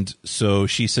 and so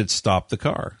she said, "Stop the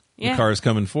car. Yeah. The car is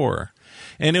coming for her."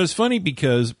 And it was funny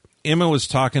because Emma was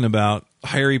talking about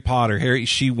Harry Potter.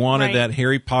 She wanted Right. that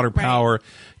Harry Potter Right. power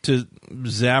to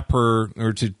zap her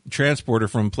or to transport her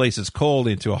from a place that's cold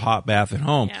into a hot bath at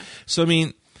home. Yeah. So, I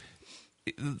mean,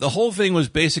 the whole thing was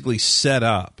basically set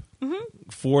up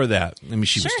for that. I mean,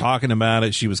 she was Sure. talking about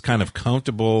it. She was kind of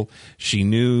comfortable. She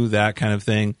knew that kind of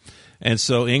thing. And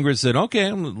so Ingrid said,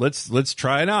 "Okay, let's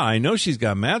try it out. I know she's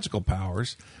got magical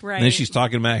powers." Right. And then she's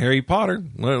talking about Harry Potter.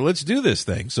 Well, let's do this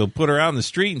thing. So put her out in the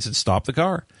street and said, "Stop the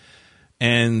car."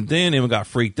 And then Emma got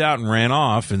freaked out and ran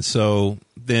off. And so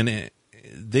then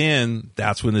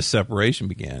that's when the separation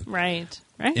began. Right.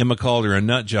 Emma called her a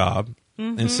nut job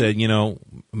and said,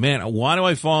 "Man, why do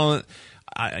I fall?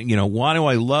 Why do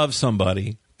I love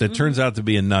somebody that turns out to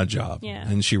be a nut job?" Yeah.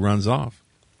 And she runs off.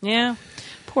 Yeah.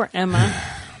 Poor Emma.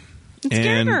 It scared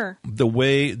And her. the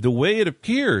way it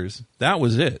appears, that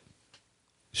was it.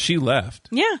 She left.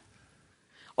 Yeah.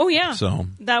 Oh, yeah. So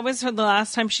That was the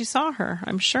last time she saw her,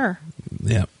 I'm sure.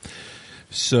 yeah.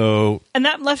 So And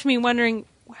that left me wondering,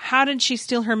 how did she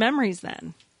steal her memories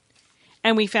then?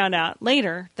 And we found out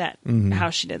later that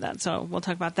how she did that. So we'll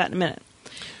talk about that in a minute.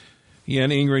 yeah,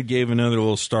 and Ingrid gave another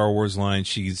little Star Wars line.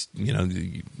 She's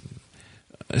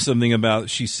something about.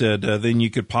 She said, "Then you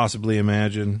could possibly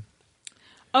imagine."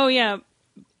 Oh, yeah.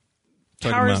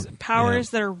 Talking Powers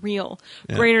about- that are real,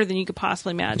 Yeah. greater than you could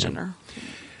possibly imagine. Or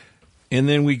And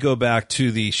then we go back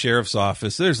to the sheriff's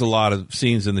office. There's a lot of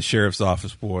scenes in the sheriff's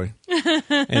office, boy.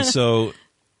 And so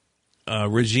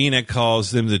Regina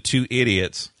calls them the two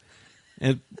idiots.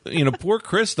 And, poor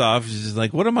Kristoff is just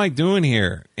like, what am I doing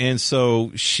here? And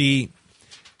so she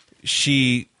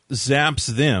zaps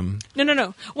them.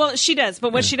 No. Well, she does.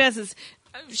 But what she does is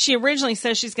she originally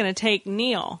says she's going to take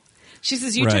Neil. She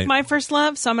says, you Right. took my first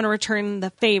love, so I'm going to return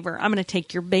the favor. I'm going to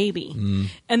take your baby. Mm.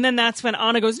 And then that's when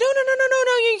Anna goes, no,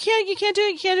 you can't do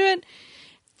it.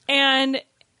 And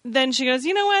then she goes,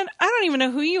 you know what? I don't even know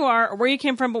who you are or where you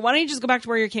came from, but why don't you just go back to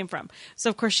where you came from? So,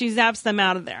 of course, she zaps them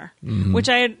out of there, which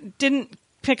I didn't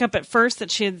pick up at first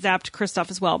that she had zapped Kristoff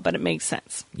as well, but it makes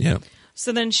sense. Yeah.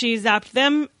 So then she zapped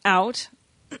them out,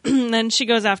 and then she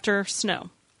goes after Snow.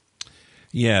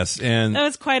 Yes, and That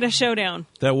was quite a showdown.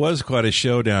 that was quite a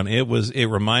showdown. It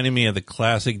reminded me of the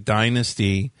classic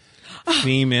Dynasty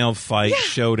female fight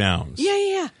showdowns.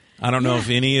 Yeah. I don't know if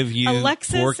any of you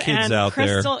Alexis poor kids and out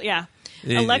Crystal, there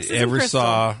yeah. Alexis ever and Crystal.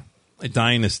 saw a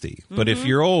Dynasty. But if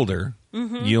you're older,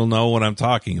 you'll know what I'm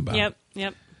talking about.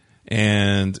 Yep.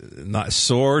 And not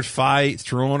sword fight,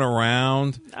 throwing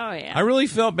around. Oh, yeah. I really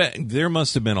felt bad. There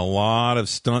must have been a lot of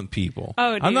stunt people.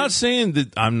 Oh, I'm not dude. saying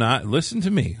that listen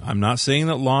to me. I'm not saying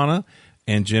that Lana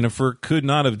and Jennifer could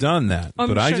not have done that.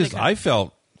 I'm but sure they I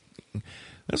felt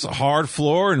there's a hard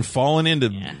floor and falling into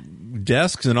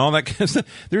desks and all that kind of stuff.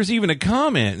 There's even a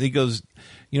comment. He goes,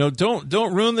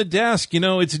 don't ruin the desk.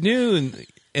 It's new.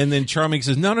 And then Charming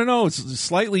says, no, it's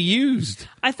slightly used.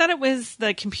 I thought it was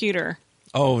the computer.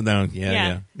 Oh, no.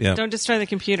 Yeah. Don't destroy the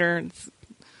computer.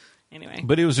 Anyway.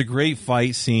 But it was a great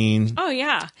fight scene. Oh,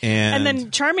 yeah. And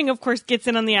then Charming, of course, gets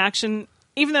in on the action.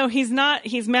 Even though he's mad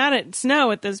at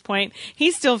Snow at this point,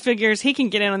 he still figures he can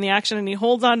get in on the action, and he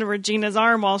holds on to Regina's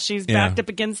arm while she's backed up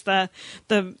against the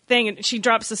thing, and she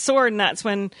drops the sword, and that's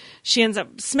when she ends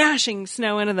up smashing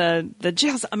Snow into the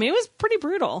jail. I mean, it was pretty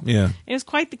brutal. Yeah. It was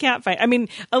quite the cat fight. I mean,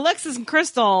 Alexis and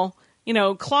Crystal,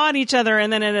 clawed each other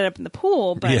and then ended up in the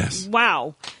pool, but Yes.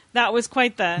 wow. That was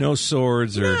quite the... No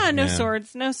swords or... no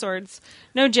swords.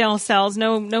 No jail cells,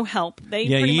 no help. They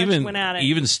pretty much went at it.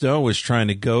 Even Snow was trying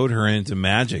to goad her into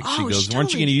magic. She Oh, goes, she "Weren't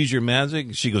you totally- going to use your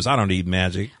magic?" She goes, "I don't need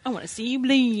magic." I want to see you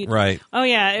bleed. Right. Oh,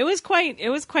 yeah. It was quite...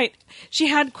 She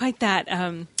had quite that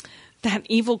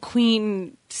evil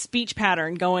queen speech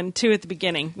pattern going, too, at the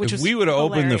beginning, which If was we would have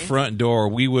opened the hilarious. front door,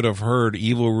 we would have heard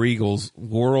Evil Regal's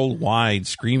worldwide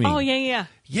screaming. Oh, yeah.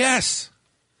 Yes!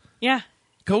 Yeah.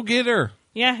 Go get her.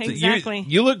 Yeah, exactly.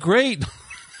 You look great.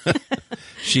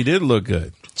 She did look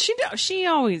good. She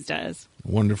always does.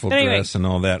 Wonderful But anyway, dress and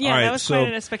all that. yeah, all right, that was so,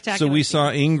 quite a spectacular So we scene.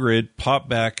 saw Ingrid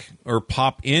pop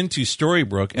into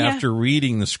Storybrooke Yeah. after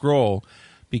reading the scroll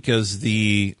because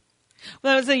the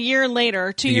Well, that was a year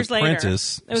later, 2 the years later.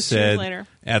 apprentice It was 2 years said, later.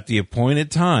 at the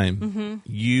appointed time,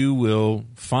 you will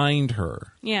find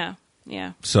her. Yeah.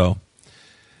 So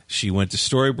she went to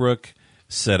Storybrooke,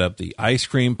 set up the ice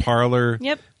cream parlor.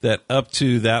 Yep. That up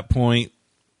to that point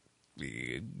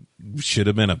should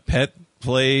have been a pet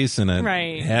place and a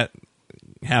Right.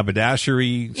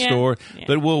 haberdashery store. Yeah.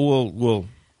 But we'll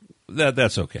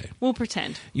that's okay. We'll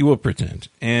pretend. You will pretend.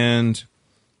 And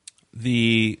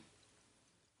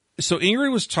so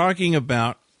Ingrid was talking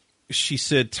about, she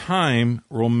said, time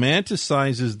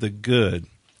romanticizes the good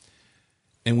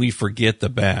and we forget the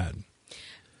bad.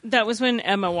 That was when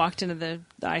Emma walked into the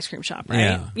ice cream shop,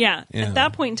 right? Yeah. At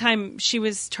that point in time, she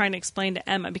was trying to explain to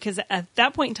Emma, because at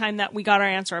that point in time that we got our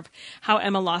answer of how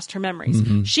Emma lost her memories.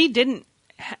 Mm-hmm.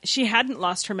 She hadn't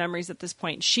lost her memories at this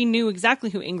point. She knew exactly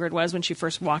who Ingrid was when she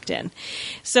first walked in.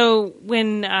 So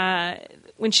when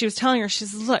she was telling her, she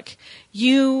says, "Look,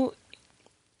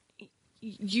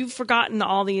 you've forgotten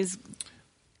all these."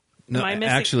 No, Am I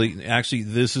missing- actually,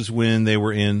 this is when they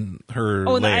were in her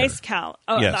Oh, lair. the ice cow.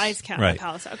 Oh, Yes, the ice cow right.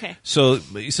 palace. Okay. So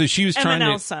she was Emma trying and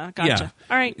to Elsa. Gotcha. Yeah.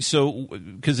 All right. So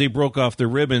because they broke off the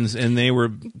ribbons and they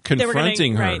were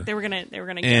confronting her, Right. They were gonna.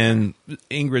 Get and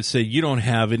Ingrid said, "You don't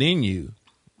have it in you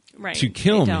right. to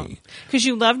kill me. Because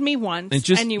you loved me once,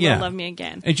 and you will love me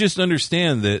again." And just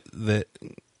understand that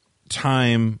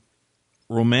time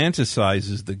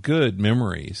romanticizes the good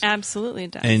memories, Absolutely,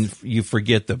 it does. and you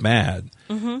forget the bad.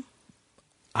 Mm-hmm.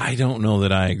 I don't know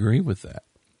that I agree with that.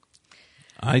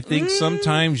 I think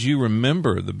sometimes you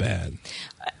remember the bad.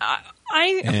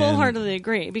 I wholeheartedly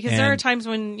agree, because there are times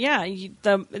when,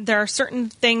 there are certain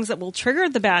things that will trigger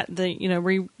the bad,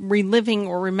 reliving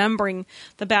or remembering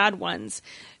the bad ones.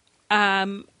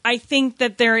 I think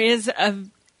that there is a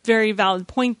very valid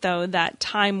point, though, that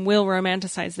time will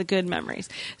romanticize the good memories,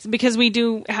 because we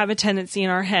do have a tendency in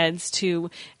our heads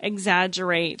to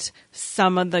exaggerate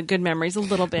some of the good memories a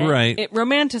little bit. Right. It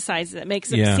romanticizes it,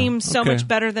 makes it Yeah, seem so okay. much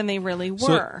better than they really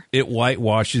So were. it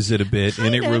whitewashes it a bit,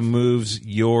 and it Kind of. removes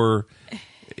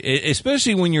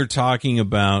especially when you're talking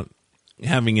about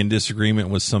having a disagreement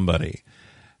with somebody.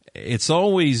 It's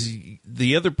always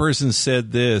the other person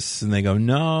said this, and they go,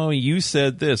 "No, you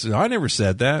said this." I never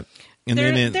said that. And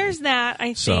There's that, I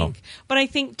think. So. But I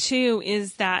think, too,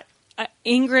 is that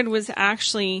Ingrid was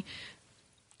actually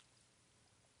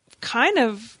kind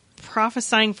of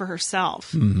prophesying for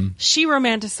herself. Mm-hmm. She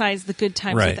romanticized the good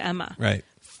times with Emma. Right.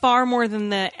 Far more than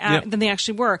they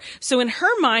actually were. So in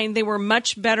her mind, they were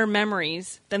much better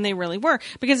memories than they really were.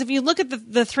 Because if you look at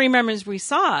the three memories we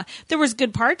saw, there was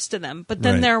good parts to them, but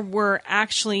then there was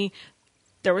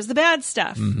the bad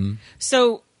stuff. Mm-hmm.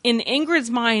 So in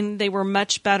Ingrid's mind, they were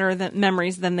much better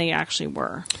memories than they actually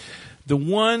were. The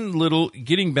one little,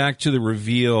 getting back to the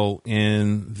reveal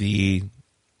in the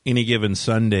Any Given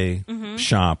Sunday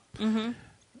shop,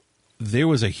 there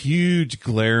was a huge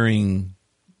glaring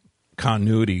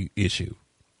continuity issue.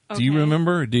 Okay. Do you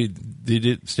remember? Did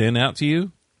it stand out to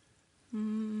you?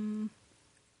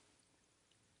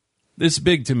 It's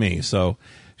big to me. So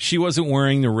she wasn't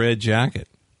wearing the red jacket.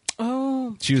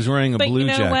 Oh, she was wearing a blue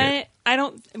jacket. What? I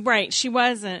don't. Right, she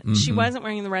wasn't. Mm-hmm. She wasn't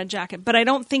wearing the red jacket. But I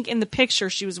don't think in the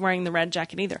picture she was wearing the red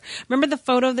jacket either. Remember the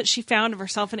photo that she found of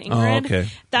herself and Ingrid? Oh, okay.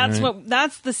 That's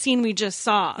That's the scene we just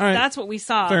saw. Right. That's what we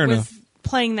saw. Fair enough.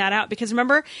 Playing that out, because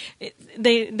remember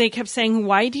they kept saying,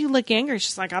 why do you look angry?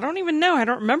 She's like, I don't even know, I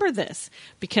don't remember this,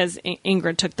 because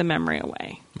Ingrid took the memory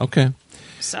away. Okay.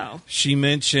 So she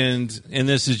mentioned, and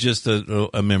this is just a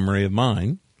memory of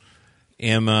mine,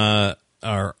 Ingrid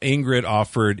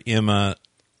offered Emma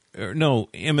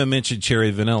mentioned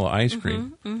cherry vanilla ice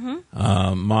cream.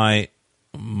 My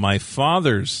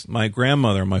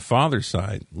grandmother on my father's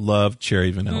side loved cherry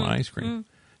vanilla ice cream.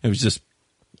 It was just,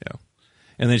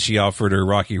 and then she offered her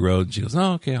Rocky Road, and she goes,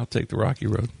 "Oh, okay, I'll take the Rocky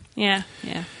Road." Yeah.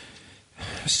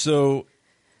 So,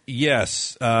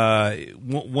 yes,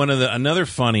 one of another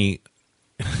funny,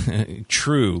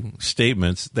 true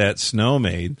statements that Snow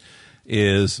made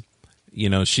is,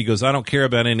 she goes, "I don't care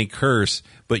about any curse,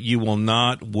 but you will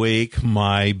not wake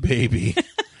my baby."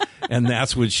 And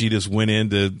that's when she just went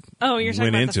into. Oh, you're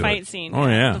talking about the fight scene. Oh,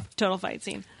 yeah. The total fight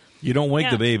scene. You don't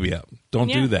wake the baby up.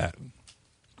 Don't do that.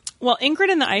 Well, Ingrid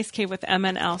in the ice cave with Emma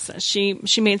and Elsa, she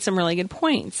made some really good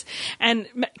points. And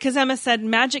because Emma said,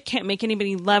 magic can't make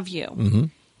anybody love you. Mm-hmm.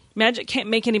 Magic can't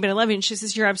make anybody love you. And she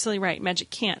says, you're absolutely right. Magic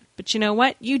can't. But you know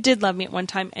what? You did love me at one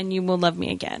time, and you will love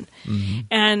me again. Mm-hmm.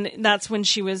 And that's when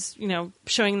she was,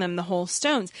 showing them the whole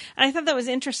stones. And I thought that was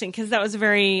interesting, because that was a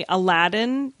very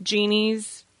Aladdin,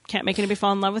 genies can't make anybody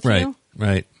fall in love with you.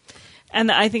 Right.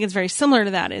 And I think it's very similar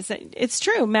to that. Is that it's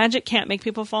true. Magic can't make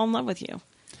people fall in love with you.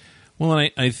 Well,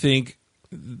 I think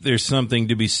there's something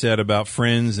to be said about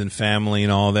friends and family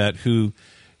and all that who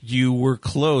you were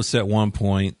close at one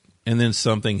point, and then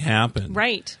something happened.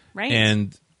 Right.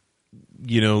 And,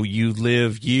 you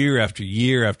live year after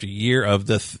year after year of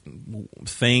the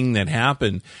thing that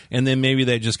happened, and then maybe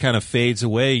that just kind of fades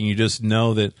away, and you just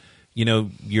know that,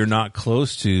 you're not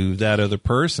close to that other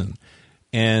person.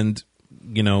 And,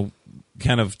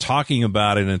 kind of talking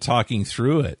about it and talking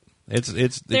through it.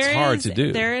 It's hard to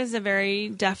do. There is a very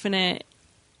definite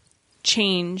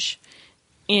change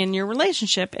in your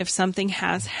relationship if something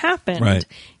has happened. Right.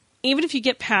 Even if you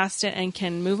get past it and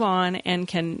can move on and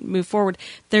can move forward,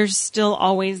 there's still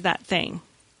always that thing.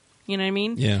 You know what I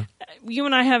mean? Yeah. You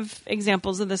and I have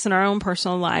examples of this in our own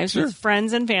personal lives with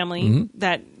friends and family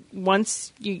that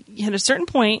once you hit a certain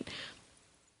point,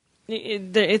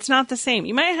 it's not the same.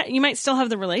 You might still have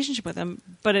the relationship with them,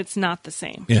 but it's not the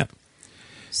same. Yeah.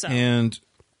 So. And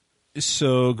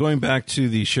so going back to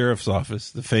the sheriff's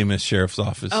office, the famous sheriff's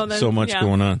office, so much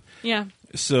going on. Yeah.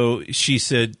 So she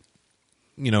said,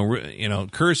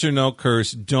 curse or no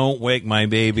curse, don't wake my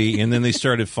baby. And then they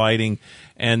started fighting.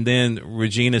 And then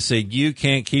Regina said, you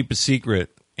can't keep a secret.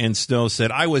 And Snow said,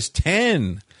 I was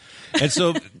 10. And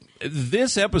so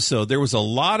this episode, there was a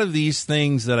lot of these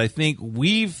things that I think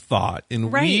we've thought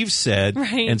and we've said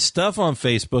and stuff on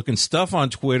Facebook and stuff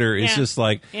on Twitter. It's just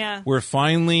like we're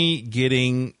finally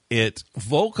getting it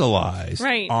vocalized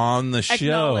on the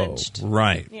show.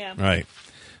 Right. Yeah. Right.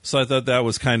 So I thought that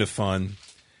was kind of fun.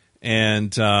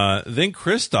 And then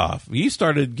Christoph, he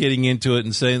started getting into it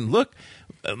and saying, look,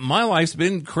 my life's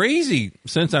been crazy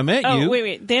since I met you. Oh,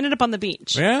 wait. They ended up on the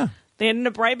beach. Yeah. They ended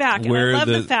up right back. And I love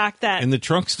the fact that... And the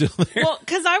trunk's still there. Well,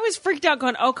 because I was freaked out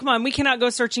going, oh, come on, we cannot go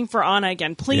searching for Anna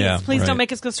again. Please don't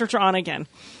make us go search for Anna again.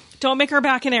 Don't make her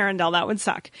back in Arendelle. That would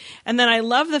suck. And then I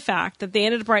love the fact that they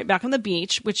ended up right back on the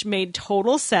beach, which made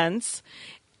total sense.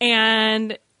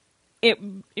 And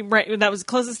that was the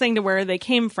closest thing to where they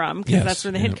came from, because that's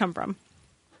where they had come from.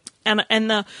 And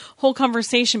the whole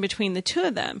conversation between the two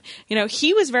of them,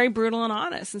 he was very brutal and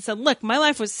honest and said, look, my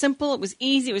life was simple. It was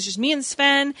easy. It was just me and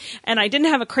Sven. And I didn't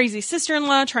have a crazy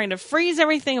sister-in-law trying to freeze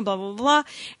everything and blah, blah, blah.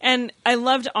 And I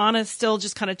loved Anna still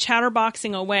just kind of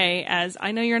chatterboxing away as,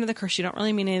 I know you're under the curse. You don't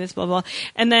really mean any of this, blah, blah.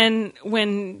 And then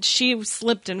when she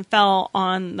slipped and fell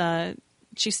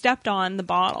she stepped on the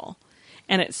bottle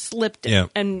and it slipped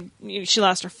and she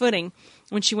lost her footing.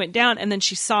 When she went down and then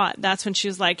she saw it, that's when she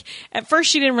was like, at first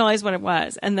she didn't realize what it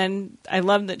was. And then I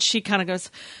love that she kind of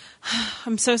goes,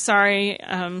 I'm so sorry.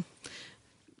 It's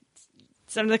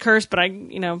under the curse, but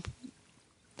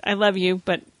I love you,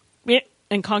 but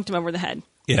and conked him over the head.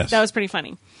 Yes. That was pretty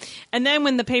funny. And then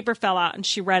when the paper fell out and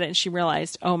she read it and she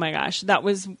realized, oh my gosh, that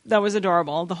was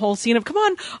adorable. The whole scene of, come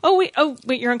on. Oh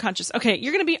wait, you're unconscious. Okay.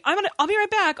 I'll be right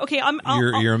back. Okay.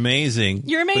 You're amazing.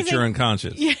 You're amazing. But you're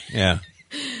unconscious. Yeah.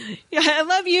 Yeah, I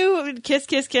love you. Kiss,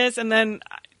 kiss, kiss, and then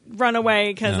run away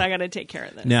because I got to take care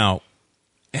of this. Now,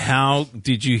 how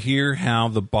did you hear how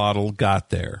the bottle got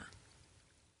there?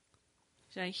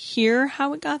 Did I hear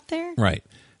how it got there? Right.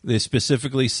 They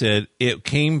specifically said it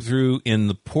came through in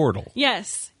the portal.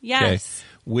 Yes. Okay,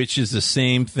 which is the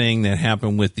same thing that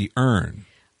happened with the urn.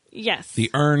 Yes.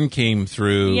 The urn came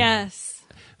through. Yes.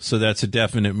 So that's a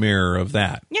definite mirror of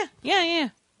that. Yeah.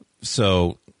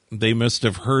 So they must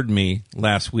have heard me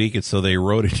last week, and so they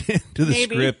wrote it into the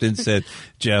script and said,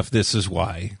 Jeff, this is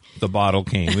why the bottle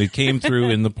came. It came through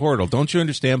in the portal. Don't you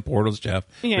understand portals, Jeff?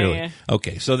 Yeah, really? yeah.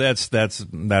 Okay, so that's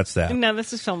that. No,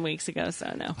 this was filmed weeks ago,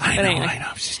 so no. I know. I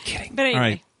was just kidding. But anyway. All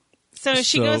right. So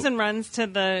she goes and runs to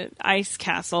the ice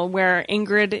castle where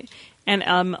Ingrid and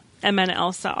Emma and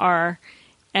Elsa are,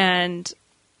 and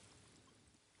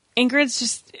Ingrid's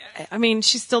just,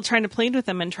 she's still trying to plead with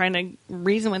them and trying to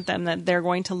reason with them that they're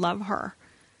going to love her.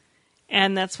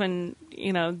 And that's when,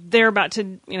 they're about to,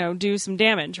 do some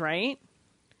damage, right?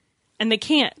 And they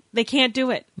can't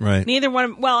do it. Right. Neither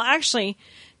one, well, actually,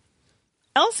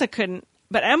 Elsa couldn't,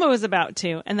 but Emma was about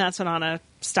to. And that's when Anna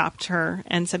stopped her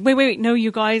and said, wait, no,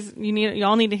 you guys, you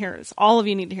all need to hear this. All of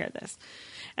you need to hear this.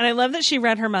 And I love that she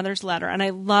read her mother's letter. And I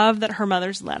love that her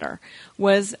mother's letter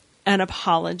was an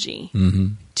apology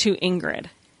to Ingrid.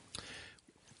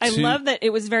 I love that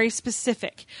it was very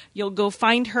specific. You'll go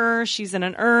find her. She's in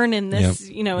an urn in this,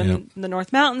 in the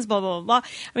North Mountains, blah, blah, blah,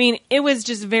 blah. It was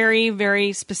just very,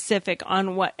 very specific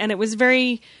on what, and it was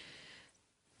very,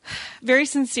 very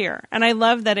sincere. And I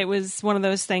love that it was one of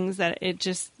those things that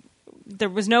there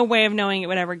was no way of knowing it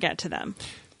would ever get to them.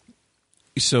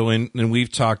 So, and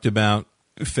we've talked about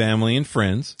family and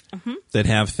friends that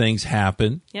have things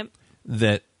happen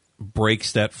that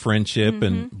breaks that friendship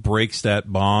and breaks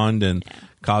that bond and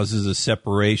causes a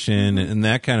separation and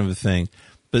that kind of a thing.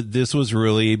 But this was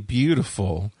really a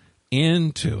beautiful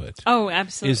end to it. Oh,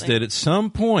 absolutely. Is that at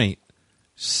some point,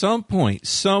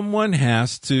 someone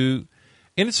has to,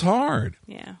 and it's hard.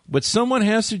 Yeah. But someone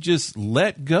has to just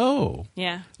let go.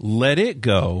 Yeah. Let it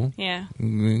go. Yeah.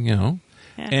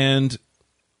 And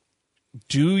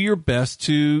do your best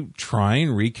to try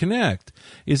and reconnect.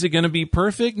 Is it going to be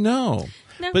perfect? No.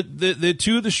 But the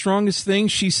two of the strongest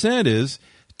things she said is,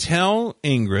 tell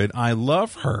Ingrid I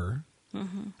love her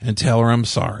and tell her I'm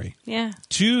sorry. Yeah.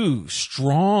 Two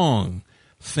strong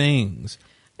things.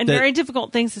 And very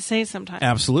difficult things to say sometimes.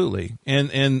 Absolutely.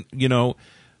 And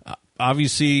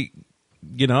obviously,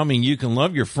 you can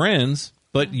love your friends,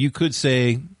 but you could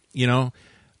say,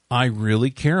 I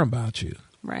really care about you.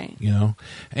 Right.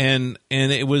 And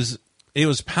it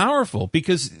was powerful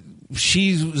because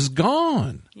she was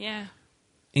gone. Yeah.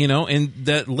 And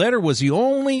that letter was the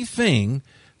only thing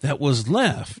that was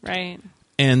left. Right.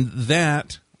 And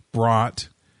that brought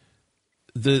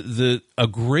a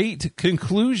great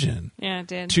conclusion. Yeah, it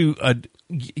did. To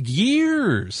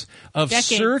years of decades.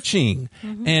 Searching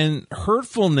and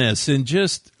hurtfulness and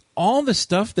just all the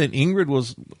stuff that Ingrid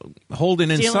was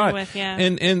holding inside. With, yeah.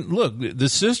 And look, the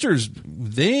sisters,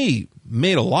 they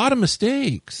made a lot of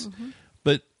mistakes.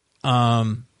 But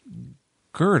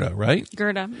Gerda, right?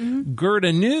 Gerda.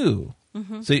 Gerda knew.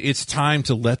 So it's time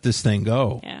to let this thing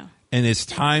go. Yeah. And it's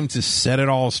time to set it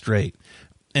all straight.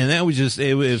 And that was just,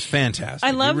 it was fantastic.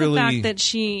 I love the fact that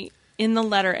she, in the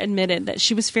letter, admitted that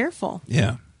she was fearful.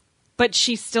 Yeah. But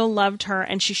she still loved her,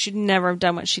 and she should never have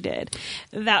done what she did.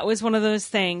 That was one of those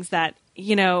things that,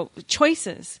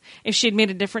 choices. If she had made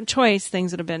a different choice,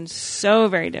 things would have been so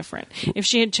very different. If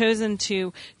she had chosen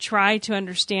to try to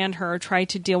understand her, or try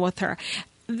to deal with her.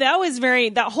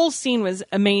 That whole scene was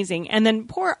amazing. And then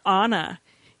poor Anna,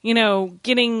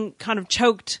 getting kind of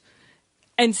choked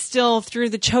and still through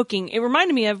the choking. It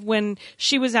reminded me of when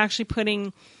she was actually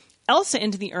putting Elsa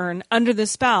into the urn under the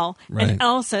spell, Right. and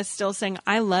Elsa still saying,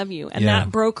 I love you. And Yeah.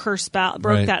 that broke her spell,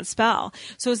 Right. that spell.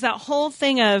 So it's that whole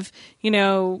thing of,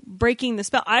 breaking the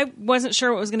spell. I wasn't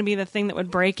sure what was going to be the thing that would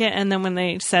break it. And then when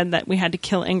they said that we had to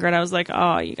kill Ingrid, I was like,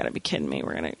 oh, you got to be kidding me.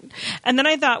 And then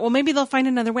I thought, well, maybe they'll find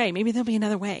another way. Maybe there'll be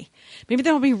another way. Maybe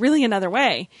there will be really another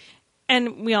way.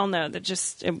 And we all know that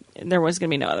there was going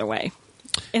to be no other way.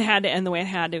 It had to end the way it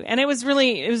had to. And it was a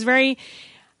really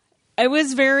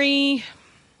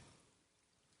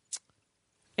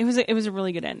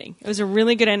good ending. It was a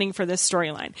really good ending for this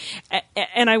storyline.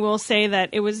 And I will say that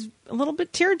it was a little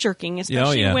bit tear-jerking,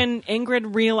 especially when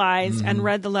Ingrid realized and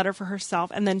read the letter for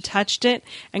herself and then touched it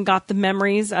and got the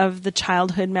memories of the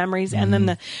childhood memories and then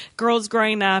the girls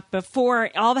growing up before,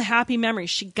 all the happy memories.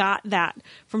 She got that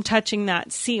from touching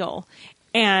that seal.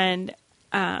 And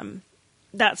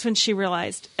that's when she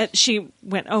realized, she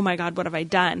went, oh my God, what have I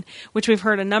done? Which we've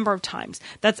heard a number of times.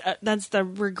 That's the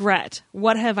regret.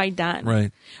 What have I done?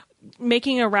 Right.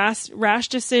 Making a rash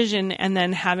decision and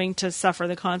then having to suffer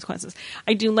the consequences.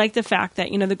 I do like the fact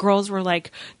that, the girls were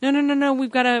like, no,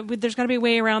 there's gotta be a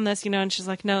way around this, and she's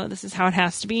like, no, this is how it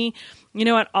has to be. You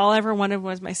know what? All I ever wanted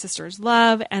was my sister's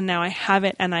love, and now I have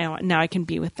it, and now I can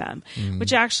be with them,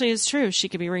 which actually is true. She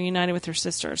could be reunited with her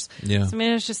sisters. Yeah. So,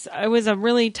 it was a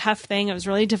really tough thing. It was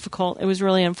really difficult. It was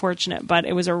really unfortunate, but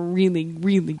it was a really,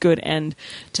 really good end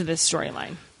to this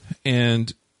storyline.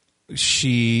 And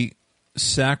she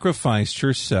sacrificed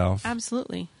herself.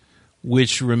 Absolutely.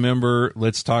 Which, remember,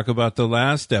 let's talk about the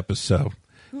last episode.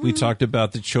 We talked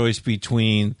about the choice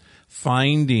between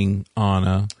finding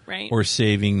Anna or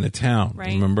saving the town.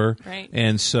 Right. Remember? Right.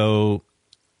 And so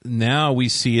now we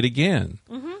see it again.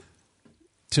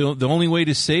 The only way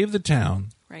to save the town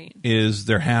is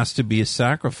there has to be a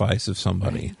sacrifice of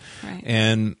somebody. Right.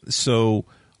 And so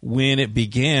when it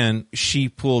began, she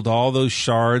pulled all those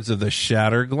shards of the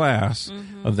shattered glass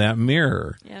of that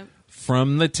mirror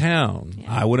from the town,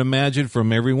 I would imagine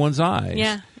from everyone's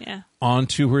eyes,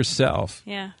 onto herself.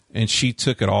 Yeah. And she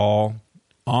took it all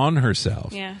on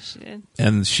herself. Yeah, she did.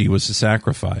 And she was a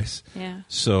sacrifice. Yeah.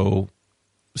 So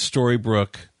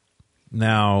Storybrooke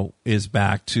now is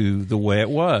back to the way it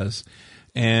was.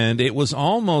 And it was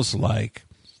almost like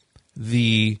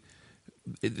there's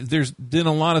been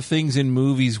a lot of things in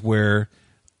movies where,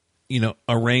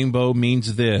 a rainbow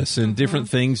means this and different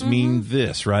things mean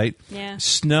this, right? Yeah.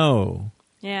 Snow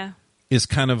is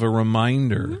kind of a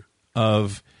reminder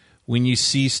of when you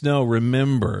see snow,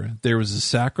 remember there was a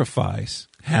sacrifice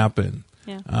happen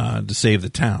to save the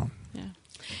town. Yeah.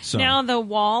 So Now the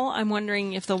wall, I'm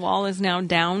wondering if the wall is now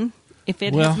down, if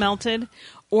it has melted,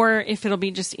 or if it'll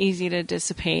be just easy to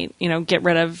dissipate, get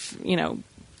rid of,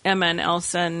 Emma and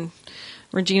Elsa and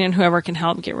Regina and whoever can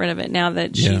help get rid of it now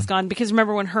that she's gone. Because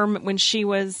remember when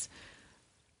Zelena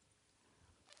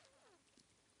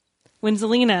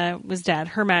was dead,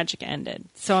 her magic ended.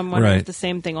 So I'm wondering if the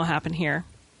same thing will happen here.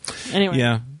 Anyway.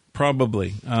 Yeah,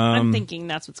 probably. I'm thinking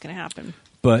that's what's going to happen.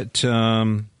 But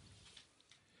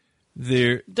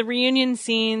the reunion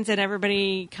scenes and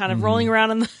everybody kind of rolling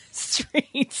around on the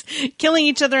streets, killing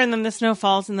each other, and then the snow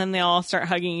falls, and then they all start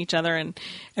hugging each other, and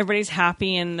everybody's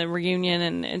happy in the reunion,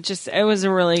 and it was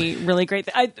a really, really great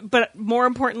thing. But more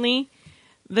importantly,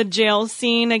 the jail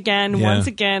scene once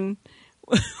again,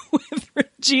 with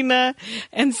Regina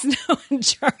and Snow and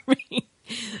Charming.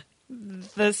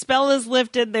 The spell is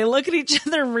lifted. They look at each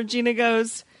other, and Regina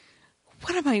goes,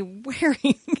 "What am I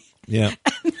wearing?" Yeah.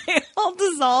 And they all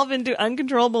dissolve into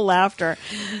uncontrollable laughter.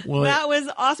 Well, that was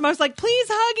awesome. I was like, please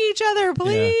hug each other.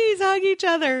 Please hug each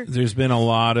other. There's been a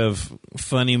lot of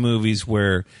funny movies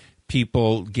where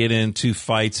people get into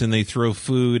fights and they throw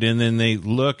food and then they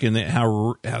look and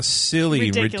how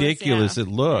silly, ridiculous it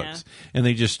looks. Yeah. And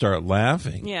they just start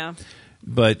laughing. Yeah.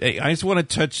 But I just want to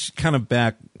touch kind of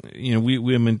back. We've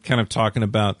been kind of talking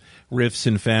about rifts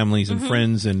and families and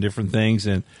friends and different things.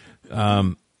 And,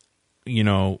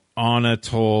 Anna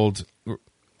told,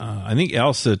 I think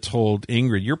Elsa told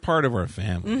Ingrid, "You're part of our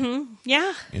family." Mm-hmm.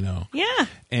 Yeah. Yeah.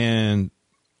 And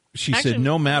she said,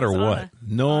 "No matter what,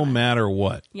 no matter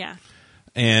what." Yeah.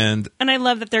 And I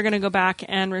love that they're going to go back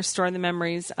and restore the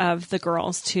memories of the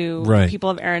girls to the people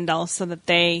of Arendelle so that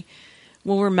they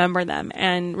will remember them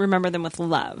and remember them with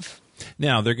love.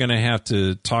 Now they're going to have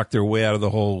to talk their way out of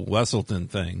the whole Wesselton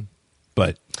thing,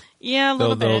 but yeah, a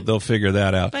little bit. They'll figure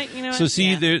that out. But so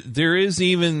see, there's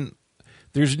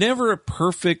never a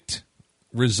perfect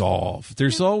resolve.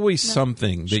 There's always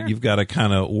something that you've got to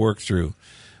kind of work through.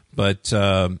 But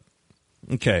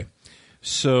okay,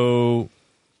 so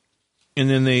and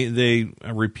then they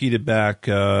repeated back,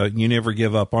 "You never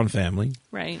give up on family."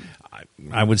 Right.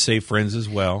 I would say friends as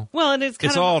well. Well, it is kind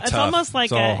It's of, all it's tough. almost like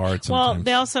It's all hard well, sometimes.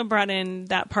 they also brought in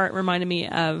that part reminded me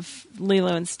of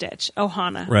Lilo and Stitch.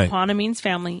 Ohana. Right. Ohana means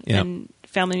family, Yep. and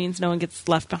family means no one gets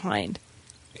left behind.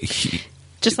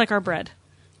 Just like our bread.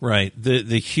 Right.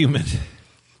 The human.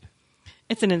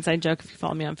 It's an inside joke if you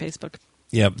follow me on Facebook.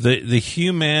 Yep. The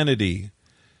humanity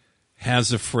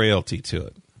has a frailty to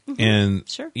it. And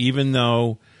Sure. even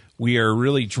though we are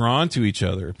really drawn to each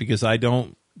other, because I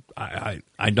don't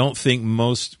think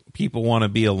most people want to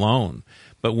be alone.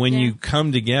 But when Yeah. you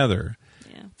come together,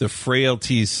 Yeah. the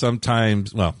frailties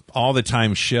sometimes, well, all the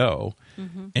time show,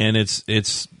 and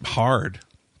it's hard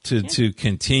to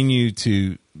continue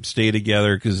to stay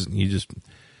together because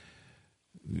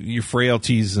your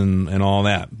frailties and all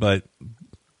that. But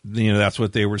that's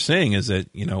what they were saying, is that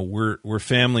we're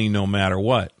family no matter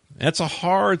what. That's a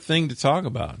hard thing to talk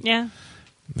about. Yeah.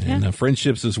 And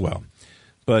friendships as well.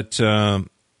 But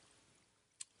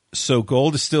so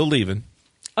Gold is still leaving.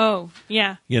 Oh,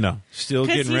 yeah. Still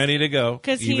 'Cause getting he's- ready to go.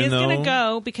 Because he is going to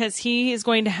go because he is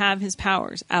going to have his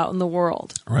powers out in the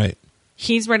world. Right.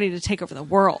 He's ready to take over the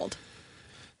world.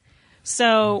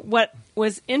 So what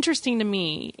was interesting to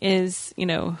me is,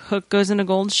 Hook goes into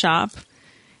Gold's shop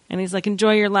and he's like,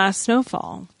 enjoy your last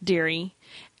snowfall, dearie.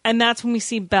 And that's when we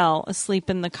see Belle asleep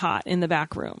in the cot in the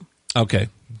back room. Okay.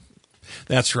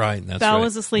 That's right. Belle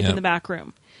was asleep in the back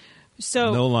room.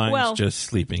 So No lines, just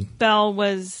sleeping. Belle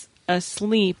was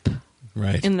asleep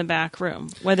Right. in the back room.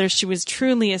 Whether she was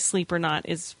truly asleep or not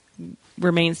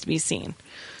remains to be seen.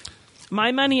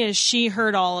 My money is she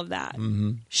heard all of that.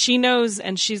 Mm-hmm. She knows,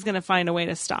 and she's going to find a way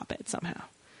to stop it somehow.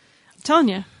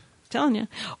 I'm telling you.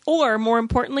 Or, more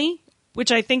importantly,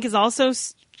 which I think is also,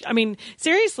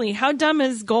 seriously, how dumb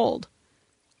is Gold?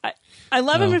 I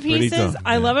love him to pretty pieces. dumb,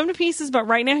 I yeah. love him to pieces, but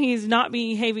right now he's not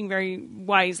behaving very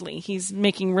wisely. He's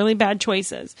making really bad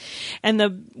choices. And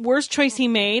the worst choice he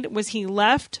made was he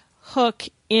left Hook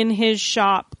in his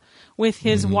shop with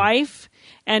his Mm-hmm. wife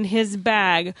and his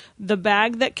bag, the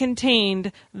bag that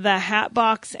contained the hat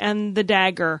box and the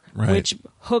dagger, Right. which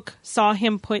Hook saw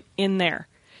him put in there.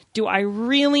 Do I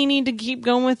really need to keep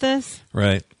going with this?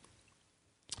 Right.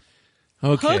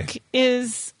 Okay. Hook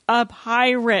is a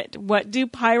pirate. What do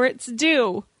pirates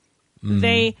do?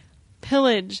 They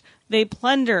pillage, they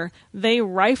plunder, they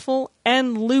rifle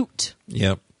and loot,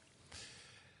 Yep.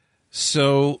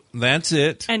 So that's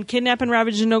it. and kidnap and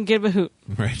ravage and don't give a hoot.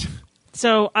 Right.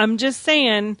 So I'm just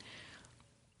saying,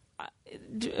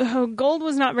 Gold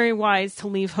was not very wise to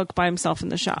leave Hook by himself in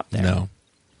the shop there No.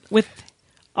 with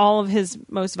all of his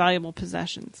most valuable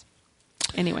possessions.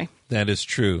 Anyway, That is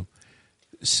true.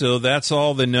 So that's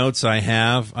all the notes I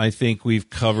have. I think we've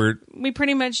covered we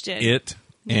pretty much did. it.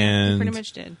 We And pretty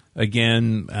much did.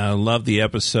 again, love the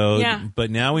episode. Yeah. But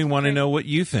now we want to know what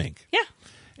you think. Yeah.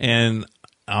 And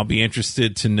I'll be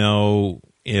interested to know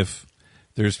if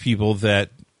there's people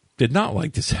that did not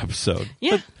like this episode.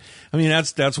 Yeah.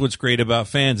 But, that's what's great about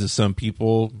fans is some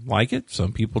people like it,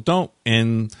 some people don't.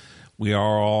 And we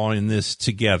are all in this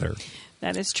together.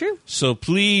 That is true. So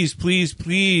please, please,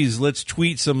 please, let's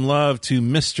tweet some love to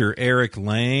Mr. Eric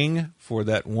Lang for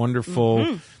that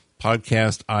wonderful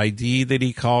podcast ID that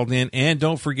he called in. And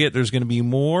don't forget, there's going to be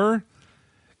more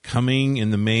coming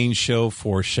in the main show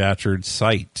for Shattered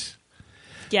Sight.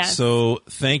 Yes. So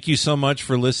thank you so much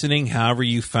for listening, however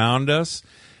you found us.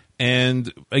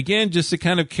 And again, just to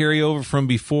kind of carry over from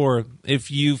before, if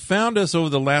you found us over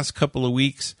the last couple of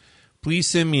weeks, please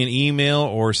send me an email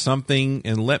or something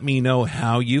and let me know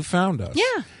how you found us.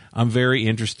 Yeah. I'm very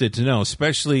interested to know,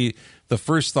 especially the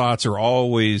first thoughts are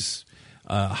always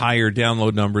higher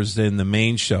download numbers than the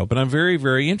main show. But I'm very,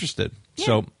 very interested. Yeah.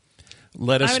 So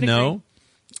let us would know. agree.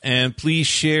 And please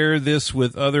share this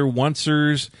with other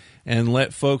oncers and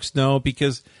let folks know,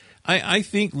 because I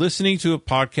think listening to a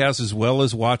podcast as well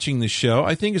as watching the show,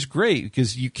 I think is great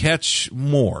because you catch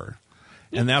more.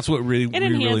 And that's what it we really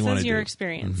enhances want to your do.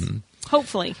 experience.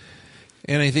 Hopefully.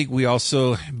 And I think we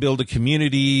also build a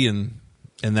community and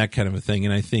that kind of a thing.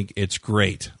 And I think it's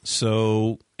great.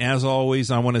 So as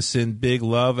always, I want to send big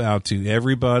love out to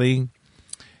everybody.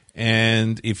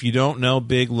 And if you don't know,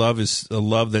 big love is a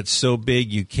love that's so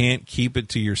big you can't keep it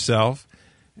to yourself.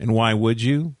 And why would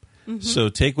you? So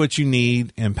take what you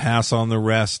need and pass on the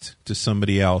rest to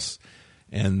somebody else.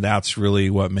 And that's really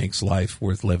what makes life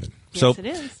worth living. Yes, So it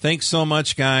is. thanks so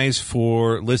much, guys,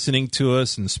 for listening to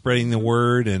us and spreading the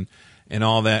word and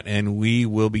all that. And we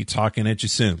will be talking at you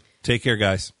soon. Take care,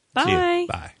 guys. See Bye.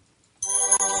 ya. Bye.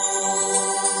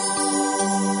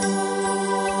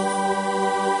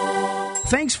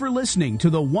 Thanks for listening to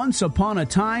the Once Upon a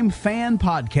Time Fan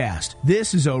Podcast.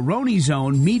 This is a Roni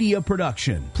Zone media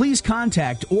production. Please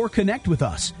contact or connect with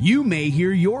us. You may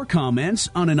hear your comments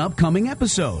on an upcoming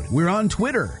episode. We're on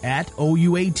Twitter at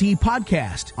OUAT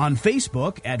Podcast, on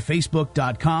Facebook at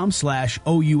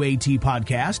facebook.com/OUAT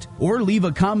Podcast, or leave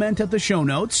a comment at the show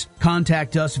notes.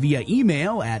 Contact us via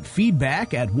email at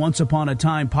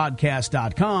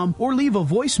feedback@onceuponatimepodcast.com, or leave a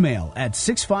voicemail at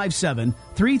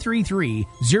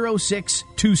 657-333-0626.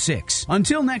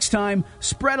 Until next time,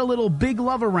 spread a little big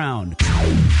love around.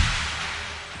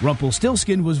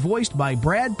 Rumpelstiltskin was voiced by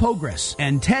Brad Pogras,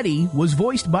 and Teddy was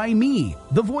voiced by me,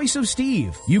 the voice of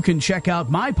Steve. You can check out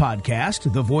my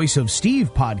podcast, The Voice of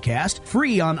Steve Podcast,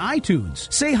 free on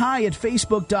iTunes. Say hi at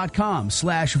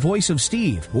facebook.com/Voice of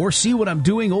Steve, or see what I'm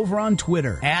doing over on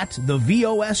Twitter at The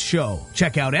VOS Show.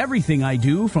 Check out everything I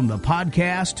do, from the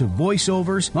podcast to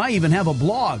voiceovers. I even have a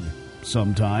blog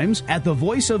sometimes at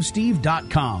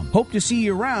thevoiceofsteve.com. Hope to see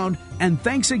you around, and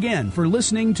thanks again for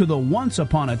listening to the Once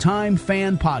Upon a Time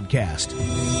Fan Podcast.